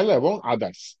 ফিমেল এবং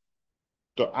আদার্স।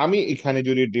 তো আমি এখানে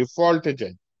যদি ডিফল্টে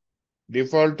যাই,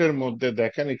 ডিফল্টের মধ্যে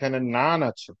দেখেন এখানে নান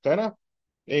আছে, তাই না?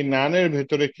 এই নানের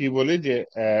ভেতরে কি বলি যে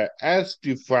অ্যাজ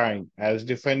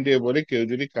ডিফাইন দিয়ে বলি, কেউ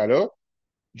যদি কারো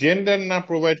জেন্ডার না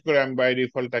প্রোভাইড করে আমি বাই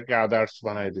ডিফল্ট তাকে আদার্স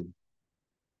বানাই দিই।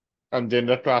 কারণ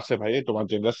জেন্ডার তো আছে ভাই, তোমার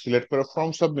জেন্ডার সিলেক্ট করে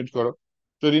ফর্ম সাবমিট করো।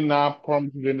 যদি না ফর্ম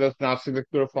জেন্ডার না সিলেক্ট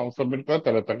করে ফর্ম সাবমিট করো,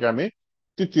 তাহলে তাকে আমি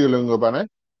তৃতীয় লিঙ্গ বানাই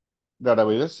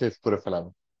ডাটাবেজে সেভ করে ফেলাম।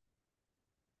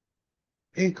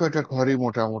 এই কয়টা ঘরই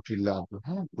মোটামুটি লাগবে,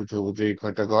 হ্যাঁ বুঝে বুঝে এই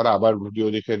কয়টা ঘর আবার ভিডিও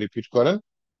দেখে রিপিট করেন।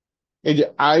 এই যে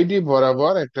আইডি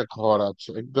বরাবর একটা ঘর আছে,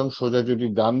 একদম সোজা যদি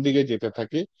ডান দিকে যেতে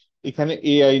থাকে, এখানে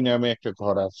AI নামে একটা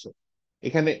ঘর আছে।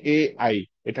 এখানে AI,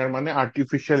 এটার মানে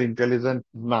আর্টিফিশিয়াল ইন্টেলিজেন্স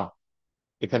না,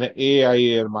 এখানে AI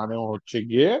এর মানে হচ্ছে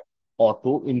গিয়ে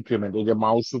অটো ইনক্রিমেন্ট। এই যে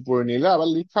মাউস উপরে নিলে আবার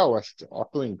লেখাও আসছে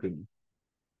অটো ইনক্রিমেন্ট।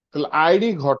 তাহলে আইডি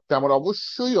ঘরটা আমার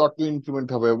অবশ্যই অটো ইনক্রিমেন্ট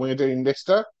হবে, এবং এটার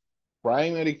ইন্ডেক্সটা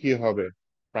প্রাইমারি কি হবে।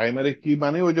 প্রাইমারি কি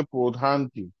মানে ওই যে প্রধান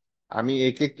কি। আমি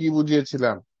একে কি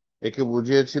বুঝিয়েছিলাম, একে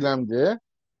বুঝিয়েছিলাম যে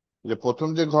যে প্রথম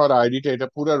যে ঘর আইডিটা, এটা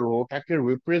পুরো রোটাকে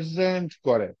রিপ্রেজেন্ট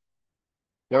করে।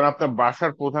 যেমন আপনার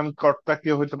বাসার প্রধান কর্তা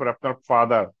কে হইতে পারে, আপনার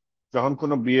ফাদার। যখন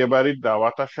কোনো বিয়ে বাড়ির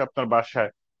দাওয়াত আসে আপনার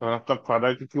বাসায়, তখন আপনার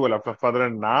ফাদারকে কি বলে, আপনার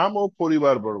ফাদারের নাম ও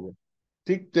পরিবার বর্গ।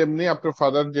 ঠিক তেমনি আপনার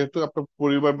ফাদার যেহেতু আপনার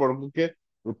পরিবার বর্গকে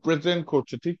রিপ্রেজেন্ট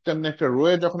করছে, ঠিক তেমনি একটা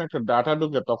রোয়ে যখন একটা ডাটা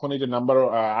ঢুকে, তখন এই যে নাম্বার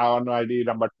 1 আইডি,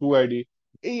 নাম্বার 2 আইডি,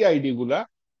 এই আইডি গুলা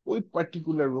ওই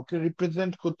পার্টিকুলার রোকে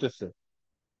রিপ্রেজেন্ট করতেছে।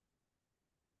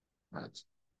 আচ্ছা,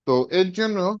 তো এর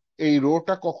জন্য এই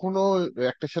রোটা কখনো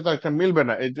একটার সাথে একটা মিলবে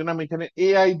না, এর জন্য আমি এখানে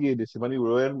AI দিয়ে দিচ্ছি, মানে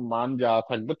রো এর মান যা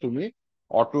থাকবে তুমি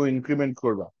অটো ইনক্রিমেন্ট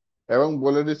করবা। এবং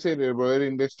বলে দিচ্ছি রো এর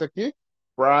ইন্ডেক্সটা কি,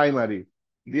 প্রাইমারি।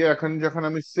 দিয়ে এখন যখন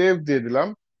আমি সেভ দিয়ে দিলাম,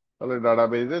 তাহলে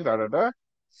ডাটাবেজে ডাটাটা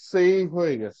সেভ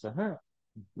হয়ে গেছে। হ্যাঁ,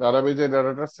 ডাটাবেজে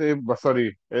ডাটাটা সেভ, সরি,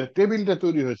 টেবিলটা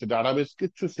তৈরি হয়েছে, ডাটাবেজ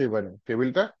কিচ্ছু সেভ হয়নি,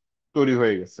 টেবিলটা তৈরি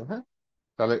হয়ে গেছে। হ্যাঁ,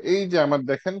 তাহলে এই যে আমার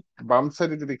দেখেন বাম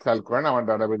সাইডে যদি খেয়াল করেন, আমার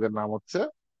ডাটাবেজের নাম হচ্ছে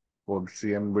কোড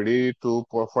সিএমবিডি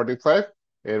 245,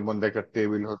 এর মধ্যে একটা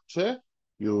টেবিল হচ্ছে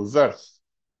ইউজার্স।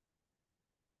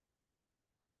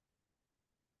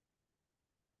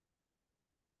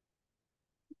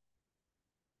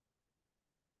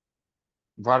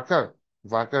 ভার্কার,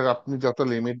 ভার্কার আপনি যত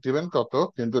লিমিট দিবেন তত,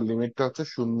 কিন্তু লিমিটটা হচ্ছে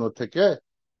 0 থেকে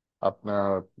আপনার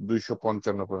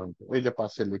 255 পর্যন্ত। এই যে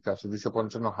পাশে লেখা আছে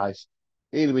 255 হাইস্ট,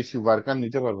 এর বেশি ভার্কার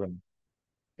নিতে পারবেন না।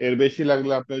 এর বেশি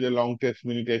লাগলে আপনি ওই যে long text,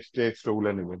 mini text, text ওগুলো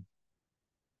নেবেন।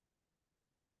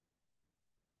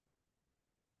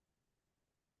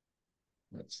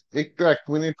 একটু 1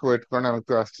 মিনিট ওয়েট করেন, আমি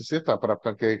একটু আসতেছি, তারপর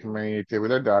আপনাকে এই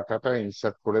টেবিলে ডাটাটা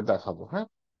ইনসার্ট করে দেখাবো। হ্যাঁ,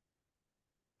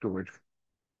 একটু ওয়েট।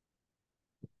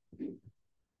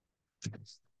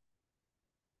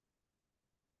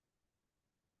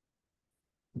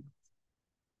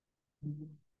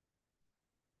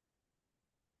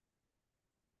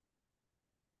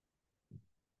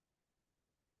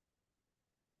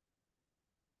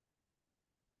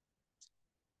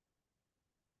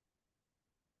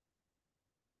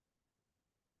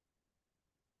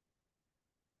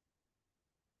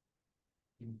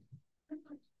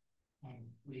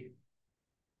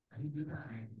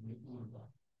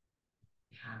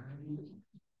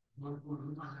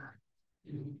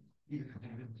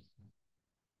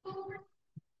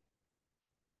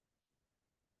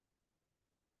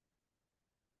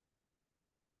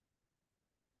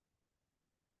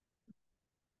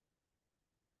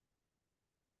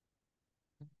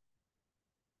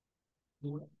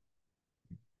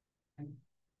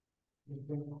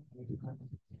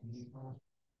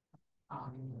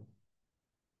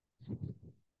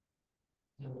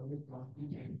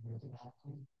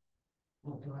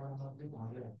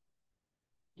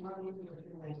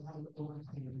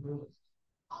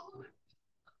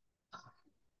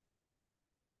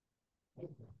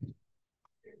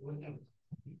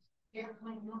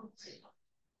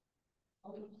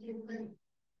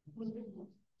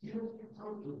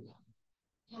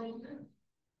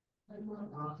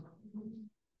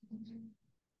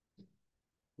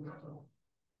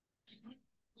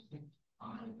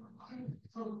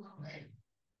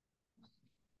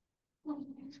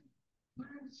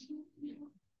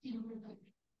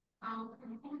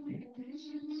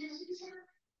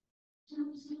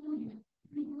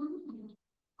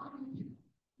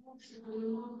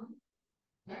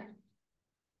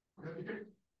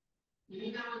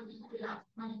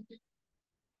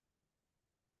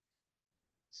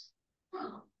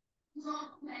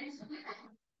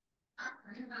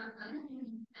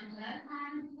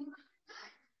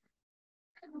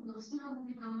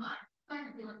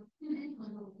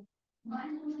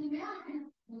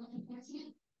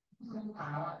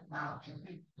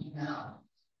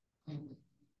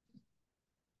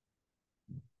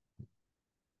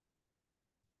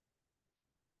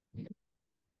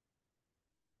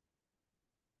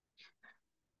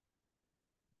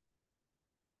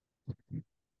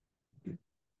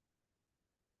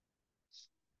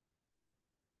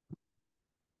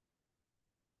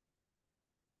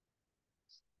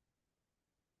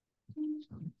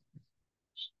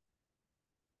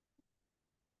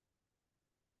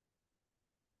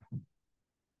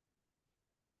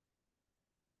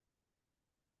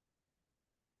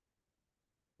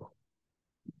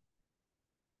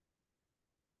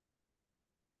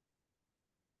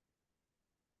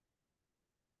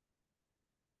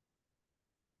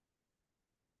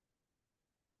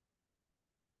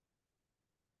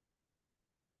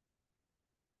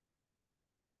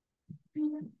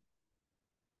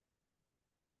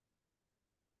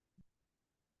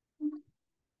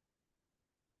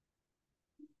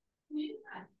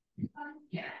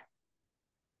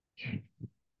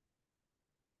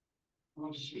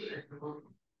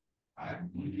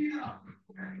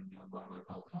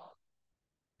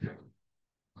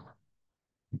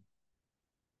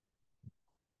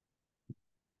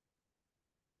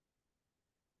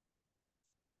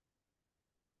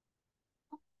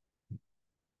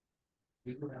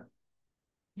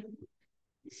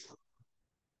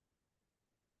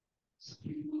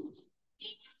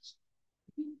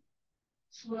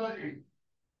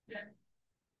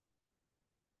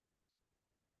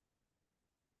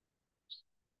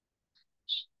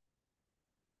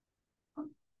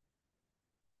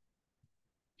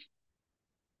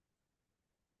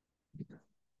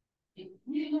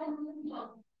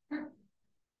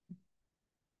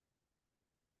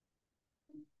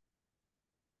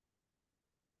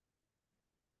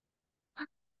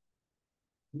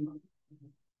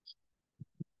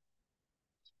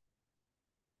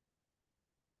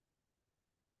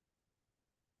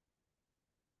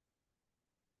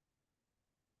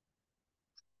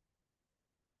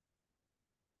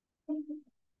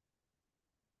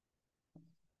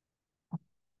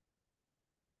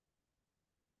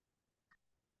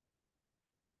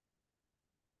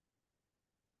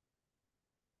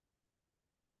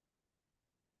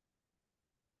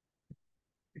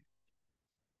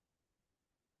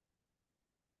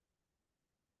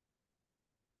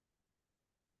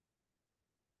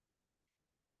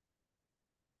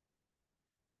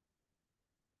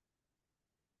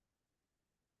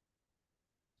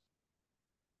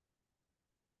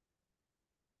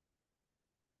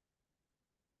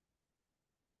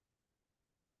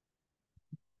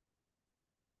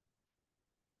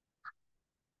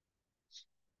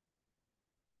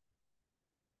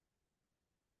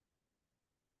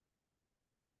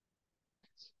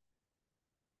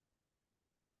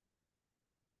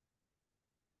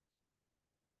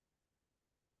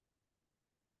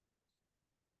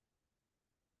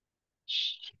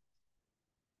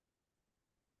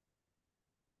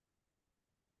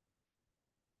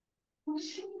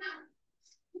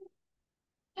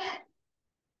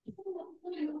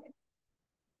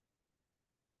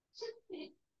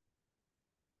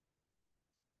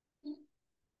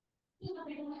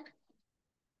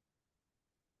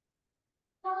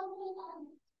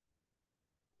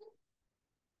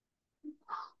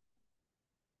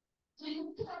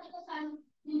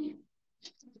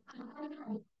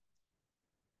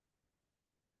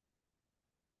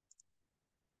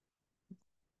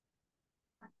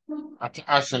 আচ্ছা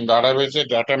আসেন ডাটাবেসে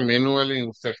ডাটা ম্যানুয়ালি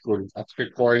ইনসার্ট করি, আজকে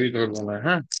কোয়েরি ধরবো না,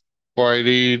 হ্যাঁ?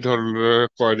 কোয়েরি ধরলে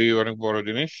কোয়েরি অনেক বড়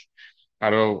জিনিস।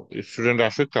 আরো স্টুডেন্ট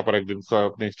আসুক, তারপর একদিন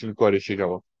নেক্সট দিন কোয়েরি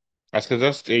শিখাবো। আজকে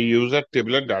জাস্ট এই ইউজার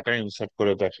টেবিলের ডাটা ইনসার্ট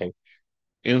করে দেখাই।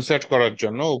 ইনসার্ট করার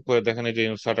জন্য উপরে দেখেন এই যে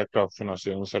ইনসার্ট একটা অপশন আছে,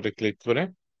 ইনসার্টে ক্লিক করে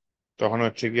তখন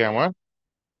হচ্ছে কি আমার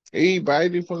এই বাই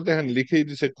ডিফল্ট দেখেন লিখেই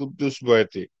দিছে কুদ্দুস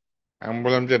বয়াতি। আমি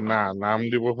বললাম যে না, নাম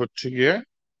দিব হচ্ছে গিয়ে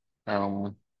আম,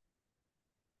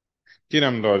 কি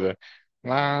নাম দেওয়া যায়,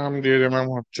 নাম দিয়ে দিলাম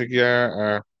হচ্ছে গিয়া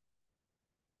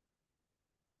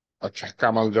আচ্ছা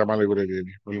কামাল জামাল এগুলো দিয়ে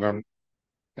দিই, বললাম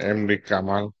এমডি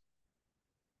কামাল।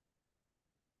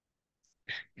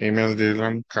 ইমেল দিয়ে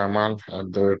দিলাম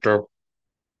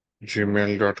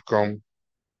kamal@gmail.com।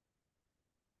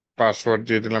 পাসওয়ার্ড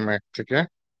দিয়ে দিলাম 1 থেকে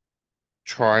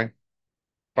 6।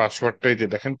 পাসওয়ার্ডটাই যে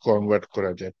দেখেন কনভার্ট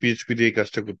করা যায়, পিএইচপি দিয়ে এই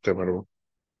কাজটা করতে পারবো।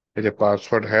 এই যে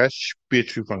পাসওয়ার্ড হ্যাশ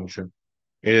পিএইচপি ফাংশন,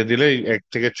 এটা দিলে 1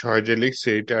 থেকে 6 যে লিখছে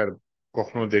এটা আর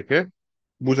কখনো দেখে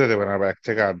বুঝা যাবে না। আবার 1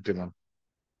 থেকে 8 দিলাম।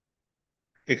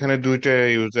 এখানে দুইটা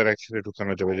ইউজার একসাথে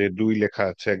ঢুকানো যাবে, যে 2 লেখা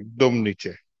আছে একদম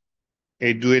নিচে।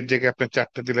 এই 2-এর জায়গায় আপনার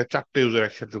 4টা দিলে 4টে ইউজার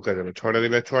একসাথে ঢুকা যাবে, 6টা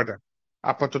দিলে 6টা।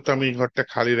 আপাতত আমি এই ঘরটা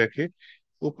খালি রাখি,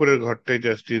 উপরের ঘরটাই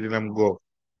জাস্ট দিয়ে দিলাম গো।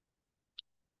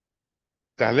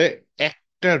 তাহলে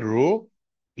একটা রো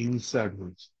ইনসার্ট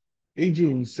হয়েছে। এই যে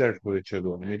ইনসার্ট হয়েছে রো,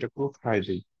 আমি এটা কোথায়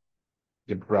দিই?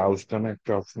 যে ব্রাউজ নামে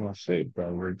একটা অপশন আছে,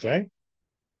 ব্রাউজার যাই,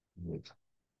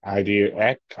 আইডি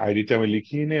আইডিটা আমি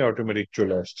লিখিয়ে নেই, অটোমেটিক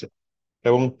চলে আসছে।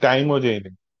 এবং টাইমও দেই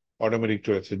নেই, অটোমেটিক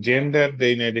চলে আসছে। জেন্ডার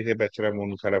দেই নাই দেখে বেচারা মন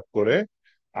খারাপ করে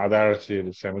আদার্স দিয়ে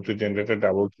দিচ্ছে। আমি তো জেন্ডারটা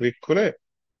ডাবল ক্লিক করে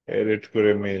এডিট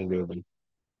করে মেইল দিয়ে দিই।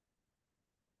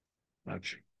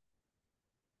 আচ্ছা,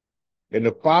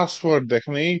 কিন্তু পাসওয়ার্ড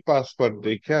দেখেন, এই পাসওয়ার্ড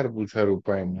দেখে আর বুঝার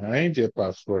উপায় নাই যে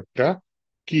পাসওয়ার্ডটা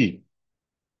কি।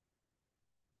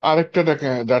 আরেকটা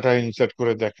ডাটা ইনসার্ট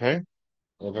করে দেখায়।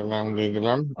 ওটার নাম দিয়ে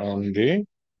দিলাম এমডি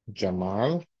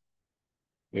জামাল।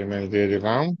 ইমেল দিয়ে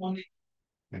দিলাম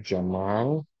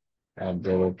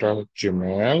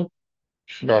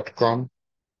জামাল@gmail.com।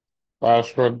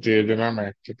 পাসওয়ার্ড দিয়ে দিলাম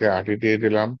 1 থেকে 8 দিয়ে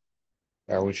দিলাম,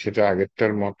 এবং সেটা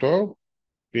আগেরটার মতো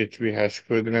পিএইচপি হ্যাশ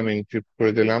করে দিলাম, এনক্রিপ্ট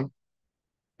করে দিলাম।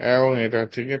 এবং এটা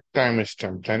থেকে টাইম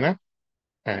স্ট্যাম্প, তাই না?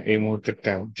 হ্যাঁ, এই মুহূর্তের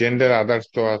টাইম। জেন্ডার আদার্স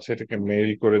তো আছে, এটাকে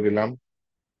মেইল করে দিলাম।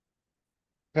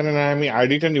 এখানে না আমি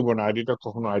আইডিটা নিব না, আইডিটা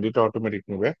কখনো, আইডিটা অটোমেটিক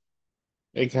নেবে।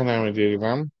 এখানে আমি দিয়ে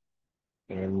দিলাম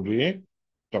এমডি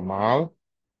তমাল।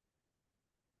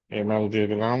 ইমেল দিয়ে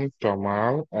দিলাম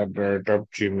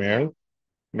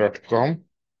তমাল@gmail.com।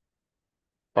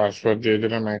 পাসওয়ার্ড দিয়ে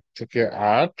দিলাম 1 থেকে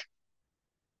 8।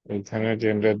 এখানে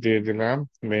জেন্ডার দিয়ে দিলাম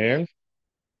মেল,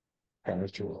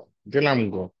 দিলাম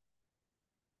গো।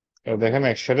 দেখেন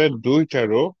একসাথে 2টা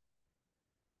রো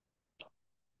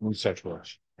ইনসার্ট হয়ে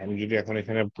আসে। আমি যদি এখন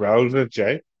এখানে ব্রাউজার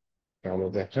যাই, তাহলে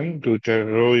দেখেন 2টা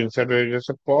রো ইনসার্ট হয়ে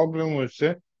গেছে। প্রবলেম হচ্ছে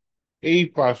এই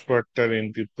পাসওয়ার্ডটার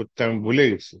এনক্রিপ্ট করতে আমি ভুলে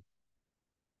গেছি।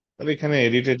 তাহলে এখানে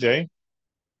এডিটে যাই,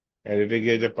 এডিটে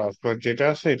গিয়ে যে পাসওয়ার্ড যেটা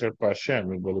আছে এটার পাশে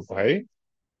আমি বলি ভাই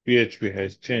পিএইচপি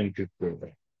হ্যাশ এনক্রিপ্ট করবে।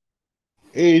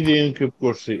 এই যে এনক্রিপ্ট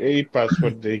করছি, এই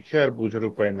পাসওয়ার্ড দেখে আর বুঝার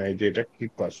উপায় নাই যে এটা কি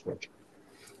পাসওয়ার্ড।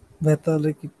 ভাই তাহলে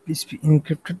কি পিএইচপি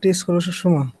এনক্রিপ্টেড টেস্ট করার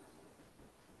সময়?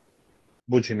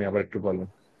 বুঝিনি, আবার একটু বলেন।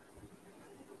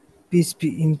 পিএইচপি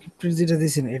ইনক্রিপ্টেড যেটা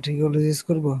দিয়েছেন এটা কি অলওয়েজ ইউজ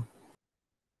করবো?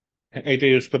 এটা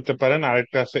ইউজ করতে পারেন।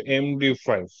 আরেকটা আছে MD5,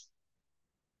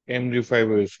 MD5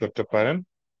 ইউজ করতে পারেন।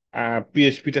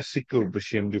 পিএইচপিটা সিকিউর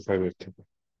বেশি MD5 এর থেকে।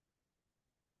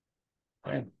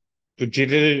 হ্যাঁ, তো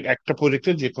যেটা একটা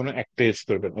প্রজেক্টে যে কোনো একটা ইউজ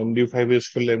করবেন, MD5 ইউজ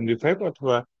করলে MD5,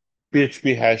 অথবা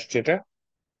পিএইচপি হ্যাশ যেটা,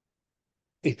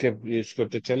 এটা ইউজ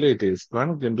করতে চাইলে এটা ইউজ করেন।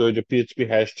 কিন্তু ওই যে পিএইচপি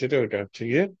হ্যাশ যেটা, ওটা হচ্ছে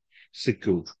গিয়ে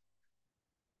সিকিউর।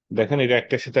 দেখেন এটা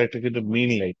একটার সাথে একটা কিন্তু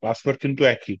মিল নাই, পাসওয়ার্ড কিন্তু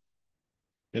একই,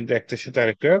 কিন্তু একটার সাথে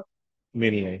আরেকটা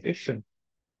মিল নাই, দেখছেন?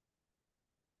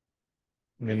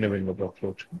 ভিন্ন ভিন্ন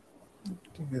পাসওয়ার্ড।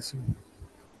 ঠিক আছে।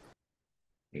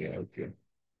 ওকে,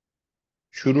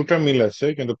 শুরুটা মিল আছে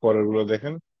কিন্তু পরের গুলো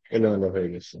দেখেন এলোমেলো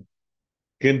হয়ে গেছে।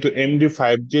 কিন্তু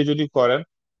MD5 দিয়ে যদি করেন,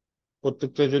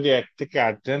 প্রত্যেকটা যদি 1 থেকে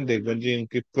 8 দেন, দেখবেন যে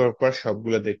ইনক্রিপ্ট করার পর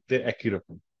সবগুলো দেখতে একই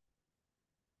রকম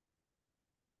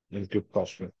ইনক্রিপ্ট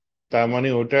পাসওয়ার্ড। তার মানে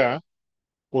ওটা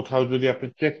কোথাও যদি আপনি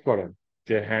চেক করেন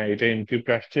যে হ্যাঁ এটা এনক্রিপ্ট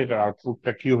আসছে, এটা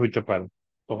আউটপুটটা কি হইতে পারে,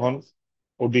 তখন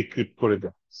ও ডিক্রিপ্ট করে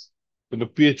দেয়। কিন্তু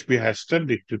পিএইচপি হ্যাশটা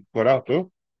ডিক্রিপ্ট করা অত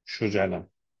সোজা না।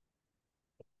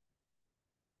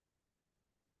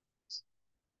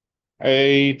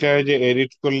 এইটা যে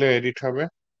এডিট করলে এডিট হবে,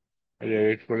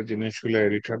 এডিট করে জিনিসগুলো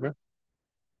এডিট হবে।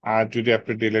 আর যদি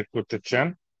আপনি ডিলিট করতে চান,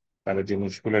 তাহলে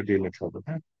জিনিসগুলো ডিলিট হবে।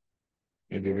 হ্যাঁ,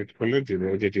 ডিলিট করলে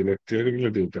এই যে ডিলিট গুলো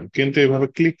দিতেন, কিন্তু এইভাবে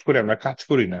ক্লিক করে আমরা কাজ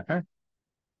করি না। হ্যাঁ,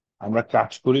 আমরা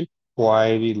কাজ করি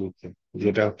কোয়ারি লিখে,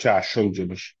 যেটা হচ্ছে আসল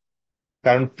জিনিস।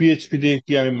 কারণ পিএইচপি দিয়ে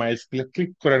কি আমি মাইস্কুলে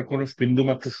ক্লিক করার কোনো বিন্দু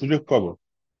মাত্র সুযোগ পাবো?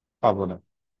 পাবো না।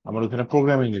 আমার ওখানে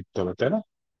প্রোগ্রামিং লিখতে হবে, তাই না?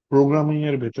 প্রোগ্রামিং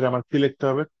এর ভেতরে আমার কি লিখতে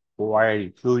হবে? Query,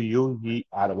 QUERY,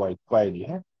 query.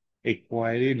 হ্যাঁ, এই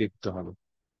কোয়ারি লিখতে হবে।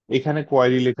 এখানে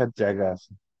কোয়ারি লেখার জায়গা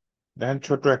আছে, দেখেন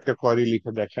ছোট একটা কোয়ারি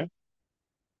লিখে দেখেন।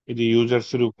 এই যে ইউজার্স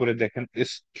এর উপরে দেখেন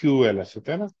SQL আছে,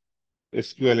 তাই না?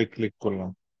 SQL এ ক্লিক করলাম।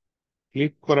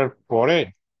 ক্লিক করার পরে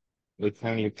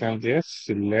এখানে লিখলাম যে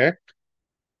সিলেক্ট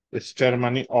স্টার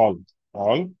মানে অল,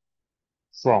 অল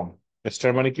ফ্রম।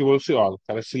 স্টার মানে কি বলছি? অল।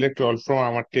 তাহলে সিলেক্ট অল ফ্রম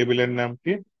আমার টেবিলের নাম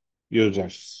কি?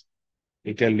 ইউজার্স।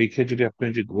 এটা লিখে যদি আপনি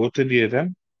যে গোতে দিয়ে দেন,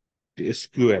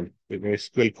 এসকিউএল,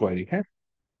 এসকিউএল কোয়ারি, হ্যাঁ,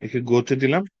 একে গোতে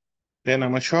দিলাম, দেন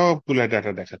আমার সবগুলা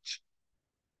ডাটা দেখাচ্ছে।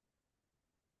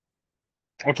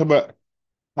 অথবা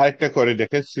আরেকটা করে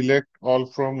দেখে, select all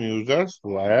from users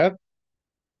war,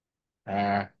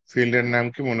 ফিল্ডের নাম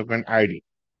কি মনে করেন আইডি,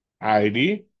 আইডি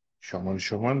সমান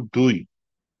সমান 2,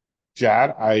 যার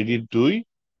আইডি 2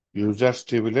 ইউজার্স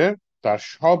টেবিলের, তার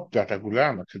সব ডাটাগুলো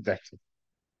আমাকে দেখে।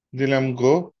 দিলাম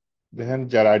গো, দেখেন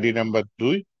যার আইডি নাম্বার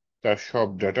 2, তার সব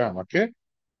ডাটা আমাকে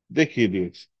দেখিয়ে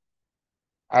দিয়েছে।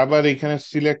 আবার এখানে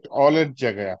সিলেক্ট অল এর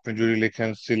জায়গায় আপনি যদি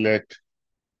লিখেন select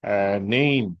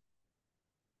name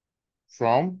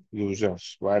from users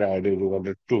war ID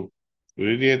rewarded 2,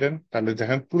 যদি দিয়ে দেন, তাহলে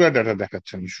দেখেন পুরো ডাটা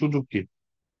দেখাচ্ছে না, শুধু কি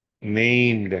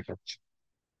নেম দেখাচ্ছে।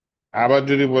 আবার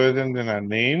যদি বলে দেন যে না,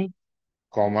 নেম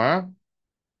কমা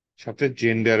সাথে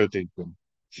জেন্ডারও দেখবেন,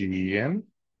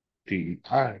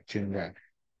 GNDR, gender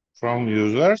from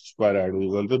users war ID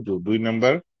rewarded 2, 2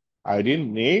 number ID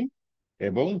name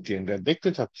এবং জেন্ডার দেখতে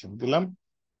চাচ্ছেন, দিলাম।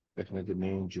 এখানে যে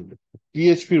নেম জুড়ে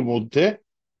পিএইচপির মধ্যে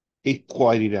এই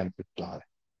কোয়ারি রান করতে হয়।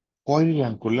 কোয়ারি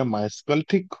রান করলে মাইস্কুয়েল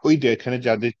ঠিক ওই এখানে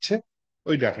যা দিচ্ছে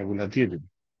ওই ডাটাগুলো দিয়ে দেবে।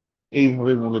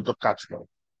 এইভাবে মূলত কাজ করে।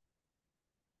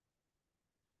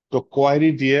 তো কোয়ারি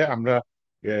দিয়ে আমরা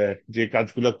যে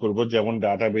কাজগুলো করব, যেমন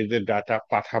ডাটাবেজে ডাটা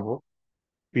পাঠাবো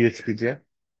পিএইচপি দিয়ে,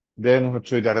 দেন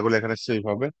হচ্ছে ওই ডাটাগুলো এখানে সেভ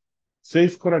হবে।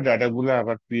 সেভ করা ডাটাগুলো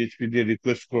আবার পিএইচপি দিয়ে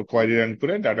রিকোয়েস্ট কোয়ারি রান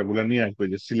করে ডাটাগুলো নিয়ে আসবে,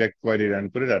 যে সিলেক্ট কোয়ারি রান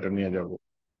করে ডাটা নিয়ে যাব।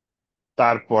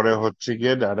 তারপরে হচ্ছে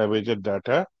গিয়ে ডাটাবেজের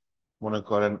ডাটা মনে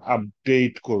করেন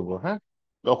আপডেট করব, হ্যাঁ,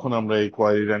 তখন আমরা এই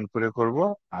কোয়ারি রান করে করব।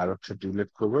 আর হচ্ছে ডিলিট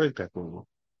করব, এটা করব।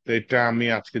 তো এটা আমি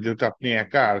আজকে, যেহেতু আপনি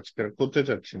একা আজকে আর করতে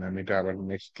চাচ্ছি না, আমি এটা আবার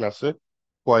নেক্সট ক্লাসে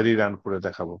কোয়ারি রান করে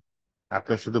দেখাবো।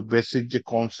 আপনার শুধু বেসিক যে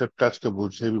কনসেপ্টটা আজকে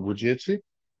বুঝিয়েছি,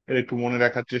 এর একটু মনে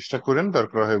রাখার চেষ্টা করেন,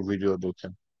 দরকার হয় ভিডিও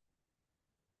দেখেন।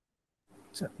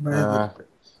 আচ্ছা ভাইয়া,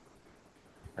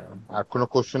 আহ আর কোনো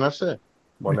কোশ্চেন আছে?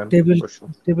 বলেন টেবিল কোশ্চেন।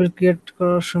 টেবিল ক্রিয়েট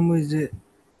করার সময় যে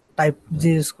টাইপ যে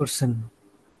ইউজ করছেন, হ্যাঁ,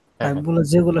 হ্যাঁ। টাইপগুলো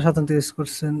যেগুলো সাধারণত ইউজ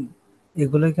করছেন,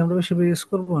 এগুলো কি আমরা বেশি ইউজ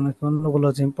করবো নাকি অন্যগুলো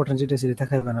যে ইম্পর্টেন্ট যেটা সেটা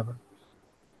দেখাবেন আবার?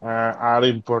 আর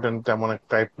ইম্পর্টেন্ট তেমন এক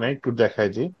টাইপ নাই, একটু দেখাই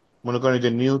দিই। মনে করেন এই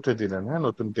যে নিউতে দিলেন, হ্যাঁ,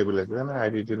 নতুন টেবিলে দিলেন,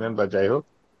 আইডি দিলেন বা যাই হোক,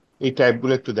 এই টাইপ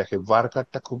গুলো একটু দেখে।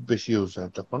 ওয়ার্কারটা খুব বেশি ইউজ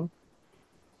হয় তখন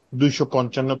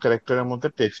 255 ক্যারেক্টারের মধ্যে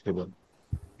টেক্সট দেবেন।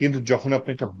 কিন্তু যখন আপনি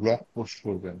একটা ব্লগ পোস্ট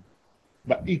করবেন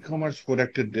বা কমার্স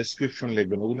প্রোডাক্টের ডেসক্রিপশন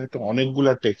লিখবেন, ওগুলো তো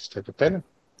অনেকগুলা টেক্সট থাকে, তাই না?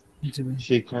 জি ভাই।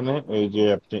 সেখানে এই যে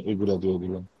আপনি এগুলা দিয়ে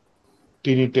দিবেন।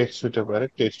 টিনি টেক্সট হতে পারে,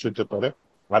 টেক্সট হতে পারে,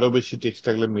 আরো বেশি টেক্সট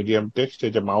থাকলে মিডিয়াম টেক্সট,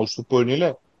 এই যে মাউস উপরে নিলে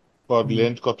হুম।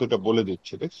 লেন্থ কতটা বলে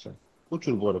দিচ্ছে, দেখছেন?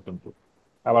 প্রচুর বড় কিন্তু।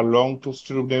 আবার লং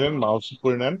টেক্সটের উপর নিলেন, মাউস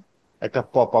উপরে নেন, একটা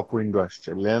পপ আপ উইন্ডো আসছে,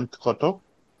 লেন্থ কত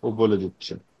ও বলে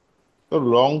দিচ্ছে। তো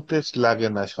লং টেক্সট লাগে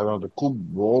না সাধারণত, খুব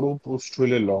বড় পোস্ট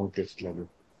হইলে লং টেক্সট লাগে।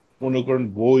 মনে করেন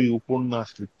বই উপন্যাস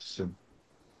লিখতেছেন,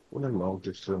 ওটা লং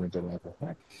টেক্সটের মধ্যে লাগে,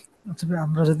 হ্যাঁ। আচ্ছা ভাই,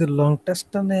 আমরা যদি লং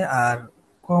টেক্সটটা নেই আর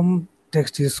কম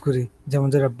টেক্সট ইউজ করি, যেমন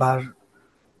যেটা বার,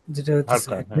 যেটা হইতেছে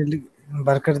হারকান, হ্যাঁ। একাডেমিক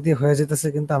বার্কার দিয়ে হয়ে যেতেছে,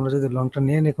 কিন্তু আমরা যদি লংটা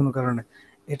নিয়ে নিই কোনো কারণে,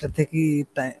 এটা থেকে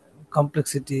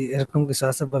কমপ্লেক্সিটি এরকম কিছু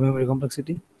আছে বা মেমোরি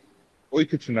কমপ্লেক্সিটি? ওই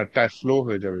কিছু না, টাইম স্লো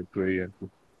হয়ে যাবে একটু, এই আর কি।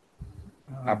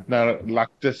 আপনার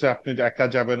লাগতেছে আপনি একা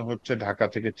যাবেন হচ্ছে ঢাকা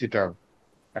থেকে চিটাগাং,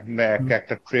 আপনি একা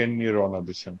একটা ট্রেন নিয়ে রওনা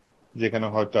দিচ্ছেন, যেখানে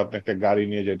হয়তো আপনি একটা গাড়ি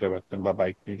নিয়ে যেতে পারতেন বা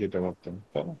বাইক নিয়ে যেতে পারতেন,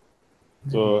 তাই না?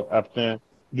 তো আপনি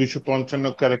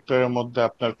 255 ক্যারেক্টারের মধ্যে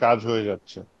আপনার কাজ হয়ে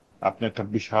যাচ্ছে, আপনি একটা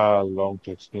বিশাল লং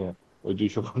টেক্সট নিয়ে ওই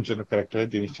 255 ক্যারেক্টারের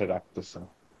জিনিসটা রাখতেছেন।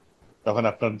 তখন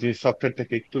আপনার যে সফটওয়্যার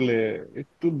থেকে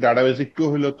একটু ডাটাবেস একটু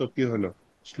হইলো তো কি হলো,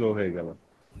 স্লো হয়ে গেল,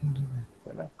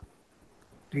 তাই না?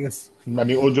 ঠিক আছে।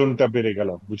 মানে ওজনটা বেড়ে গেল,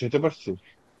 বুঝতে পারছি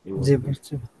এই আর জি কি।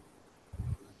 বুঝছি।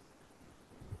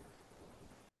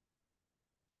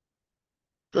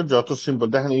 তো যত সিম্পল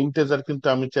দেখেন, ইন্টেজার কিন্তু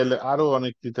আমি চাইলে আরো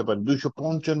অনেক দিতে পারি,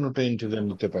 255টা ইন্টেজার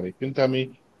নিতে পারি, কিন্তু আমি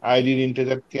আইডির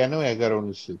ইন্টেজার কেন 11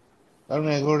 নিচ্ছি? কারণ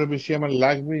 11টা বেশি আমার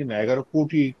লাগবেই না, 11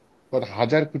 কোটি, কত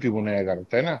হাজার কোটি মনে 11,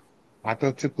 তাই না? হাতে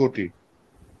হচ্ছে কোটি,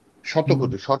 শত হুম।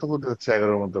 কোটি, শত কোটি হচ্ছে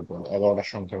 11-এর মধ্যে পড়ে, 11টা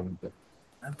সংখ্যার মধ্যে।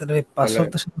 আর তাহলে এই তাহলে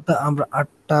পাসওয়ার্ডের সাথে তো আমরা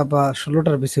 8টা বা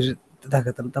 16টার বেশি থাকে,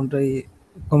 তাহলে তো আমরা এই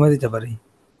কমে দিতে পারি।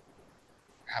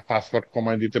 পাসওয়ার্ড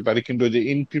কমাই দিতে পারি, কিন্তু ওই যে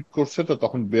ইনক্রিপ্ট করছে তো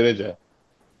তখন বেড়ে যায়।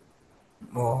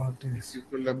 ও ঠিক আছে। ইনক্রিপ্ট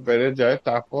করলে বেড়ে যায়,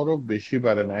 তারপরও বেশি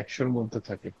বাড়ে না, 100-এর মধ্যে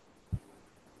থাকে।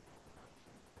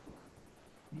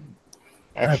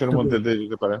 আর 100-এর একটু মধ্যে দিয়ে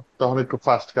দিতে পারেন, তখন একটু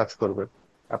ফাস্ট কাজ করবে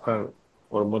আপনার,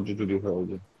 ওর মধ্যে যদি হয়ে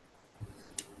যায়।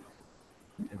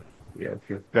 এই আর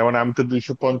কি। যেমন আমি তো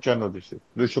 255 দিছি,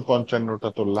 255টা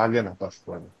তো লাগে না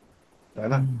পাসওয়ার্ড, তাই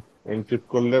না? এনক্রিপ্ট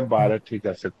করলে বাড়ে, ঠিক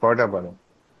আছে, কয়টা বাড়ে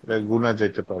এটা গুণা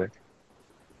যেতে পারে।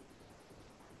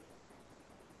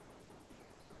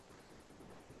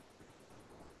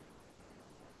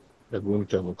 এটা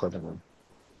গুনতে হবে কয়টা বাড়ে।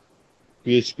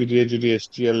 পিএইচপি দিয়ে যদি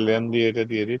এসটিএল লেন দিয়ে এটা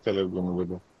দিয়ে দিই তাহলে গুণ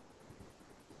দেবো।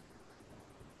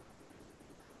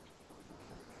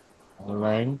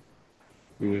 অনলাইন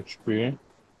পিএইচপি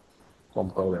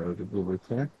কম্পাইলার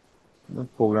লিখে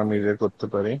প্রোগ্রাম ইরে করতে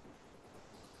পারি।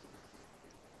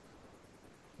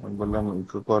 আমি বললাম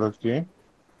ইকো করো কি,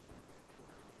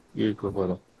 ইকো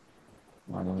করো,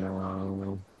 মানে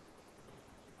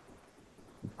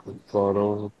করো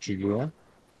হচ্ছে গিয়ে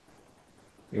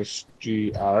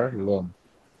str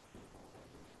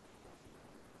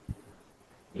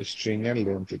স্ট্রিং এর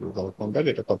লেন্থ কোনটা,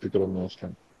 যেটা কপি করে নিয়ে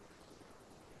আসলাম।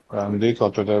 রান দিই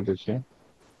কতটা দেখি।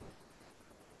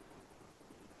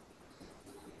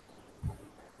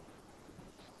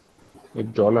 এই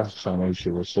ডলার সাইন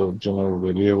হিসেবে, ওর জন্য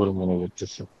ভেরিয়েবল মনে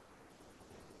করতেছে।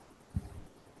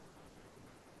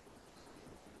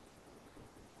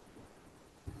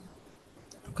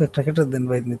 একটা কেটে দেন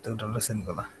ভাই, নিতে ডলার সেন্ড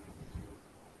করা।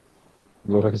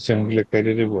 ডলার সাইন গুলো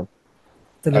কেটে দিব।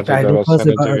 তাহলে একটা আচ্ছা আইডি ডলার পাওয়া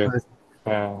যায় সাইনের জায়গায়,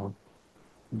 হ্যাঁ,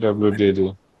 ডাব্লিউ দিয়ে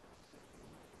দিই।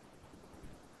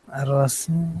 আরো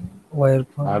আছে ওয়াইয়ের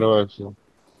পর। আরো আছে,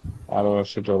 আরো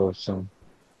আছে ডলার সাইন।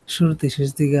 শুরুতে শেষ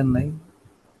দিকে আর নাই।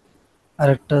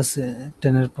 আরেকটা আছে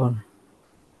 10-এর পর।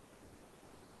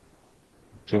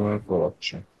 তোমার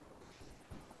পড়াচ্ছে,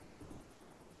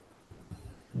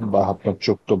 বা আপনার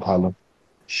চোখ তো ভালো,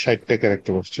 60টা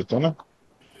ক্যারেক্টার বসছে তো না?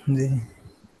 জি।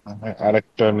 হ্যাঁ,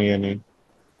 আরেকটা নিয়ে নিই।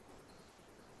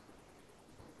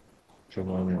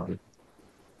 চলো আমি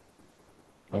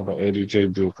আবার এডিটে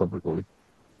দিয়ে কপি করি।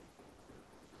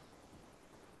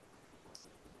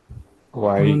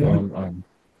 ওয়াই এমন এমন এম এম,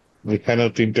 এখানেও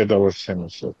 3টে ডলার সাইন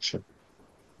আছে।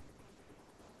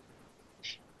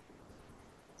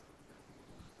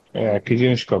 একই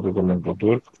জিনিস কপি করলেন কত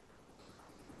দূর,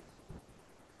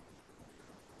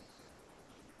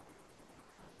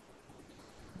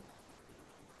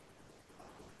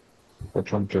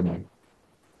 প্রথমটা নয়।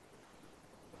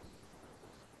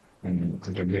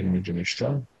 এটা ভিন্ন জিনিসটা।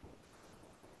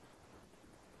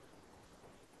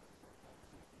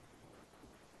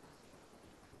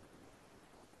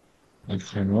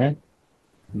 এখানে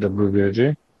ডাব্লিউ দিয়েছি,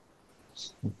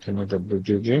 এখানে ডাব্লিউ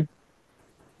দিয়েছি,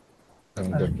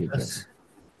 এখানে ডাব্লিউ আরেকটা আছে। দিয়েছি।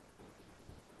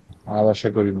 আর আশা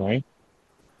করি নয়।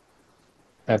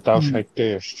 হ্যাঁ, তাও হুম।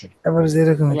 60টাই আসছে। এবার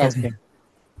যেরকমই তাহলে থাকে,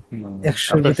 আপনি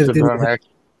 100-এর আপনার ভিতরে সাথে দিলে। ধরেন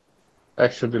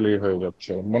 100 দিলেই হয়ে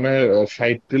যাচ্ছে, মনে হয়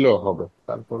 60 দিলেও হবে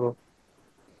তারপরও।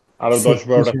 আরো দশ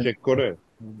বারোটা সেকশন। চেক করে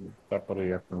তারপরে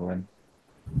ইয়ে করবেন।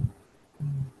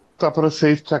 তারপরে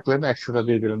সেফ থাকলেন, 100টা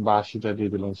দিয়ে দিলেন বা 80টা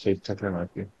দিয়ে দিলেন, সেফ থাকলেন আর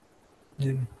কি।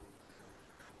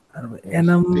 আর Yes,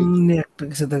 এনাম ঠিক। নিয়ে একটা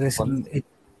কিছু দেখাইছিলেন,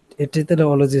 এটাই তাহলে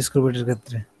অলওয়েজ ইউজ করবো এটার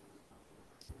ক্ষেত্রে।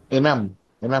 এনাম,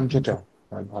 এনাম যেটা, জি।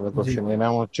 ভালো জি। কোশ্চেন।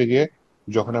 এনাম হচ্ছে গিয়ে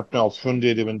যখন আপনি অপশন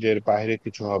দিয়ে দিবেন যে এর বাইরে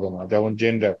কিছু হবে না, যেমন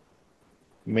জেন্ডার,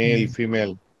 মেল জি।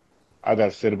 ফিমেল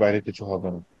আদার্স, এর বাইরে কিছু হবে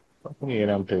না, তখন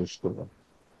এনামটা ইউজ করবেন।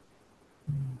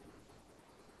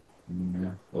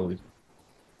 ওই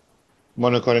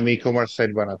মনে করেন ই কমার্স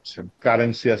সাইট বানাচ্ছেন,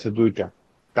 কারেন্সি আছে দুইটা,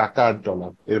 টাকা আর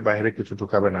ডলার, এর বাইরে কিছু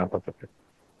ঢুকাবে না আপাতত,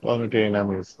 তখন ওইটা এনাম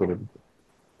ইউজ করে দিবে।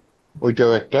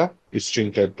 ওইটাও একটা স্ট্রিং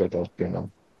টাইপ ডেটা এনাম।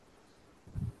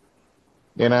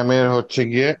 এনামের হচ্ছে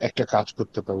গিয়ে একটা কাজ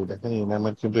করতে পারি, দেখেন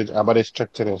এনামের কিন্তু আবার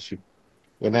স্ট্রাকচারে আসি।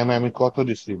 এনামে আমি কত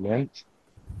দিচ্ছি, লেন্থ,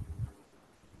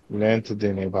 লেন্থ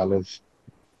দেনে ভালো,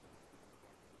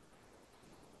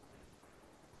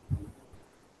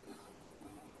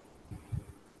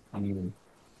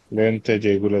 লেন্থে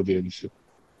যেগুলো দিয়ে দিছি,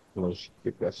 ব্যাস,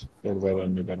 ঠিক আছে, এর বাইরে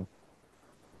আর নিবে না।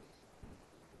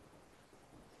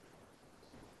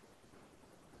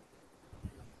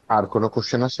 আর কোনো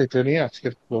কোশ্চেন আছে এটা নিয়ে,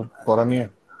 আজকের পড়া নিয়ে?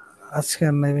 আজকে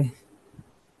আর নাই ভাই।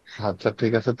 আচ্ছা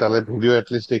ঠিক আছে, তাহলে ভিডিও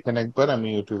অ্যাটলিস্ট দেখেন একবার, আমি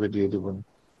ইউটিউবে দিয়ে দিব।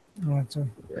 আচ্ছা।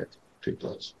 ঠিক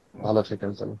আছে, ভালো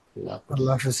থাকেন তাহলে, আল্লাহ হাফেজ।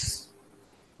 আল্লাহ হাফিজ।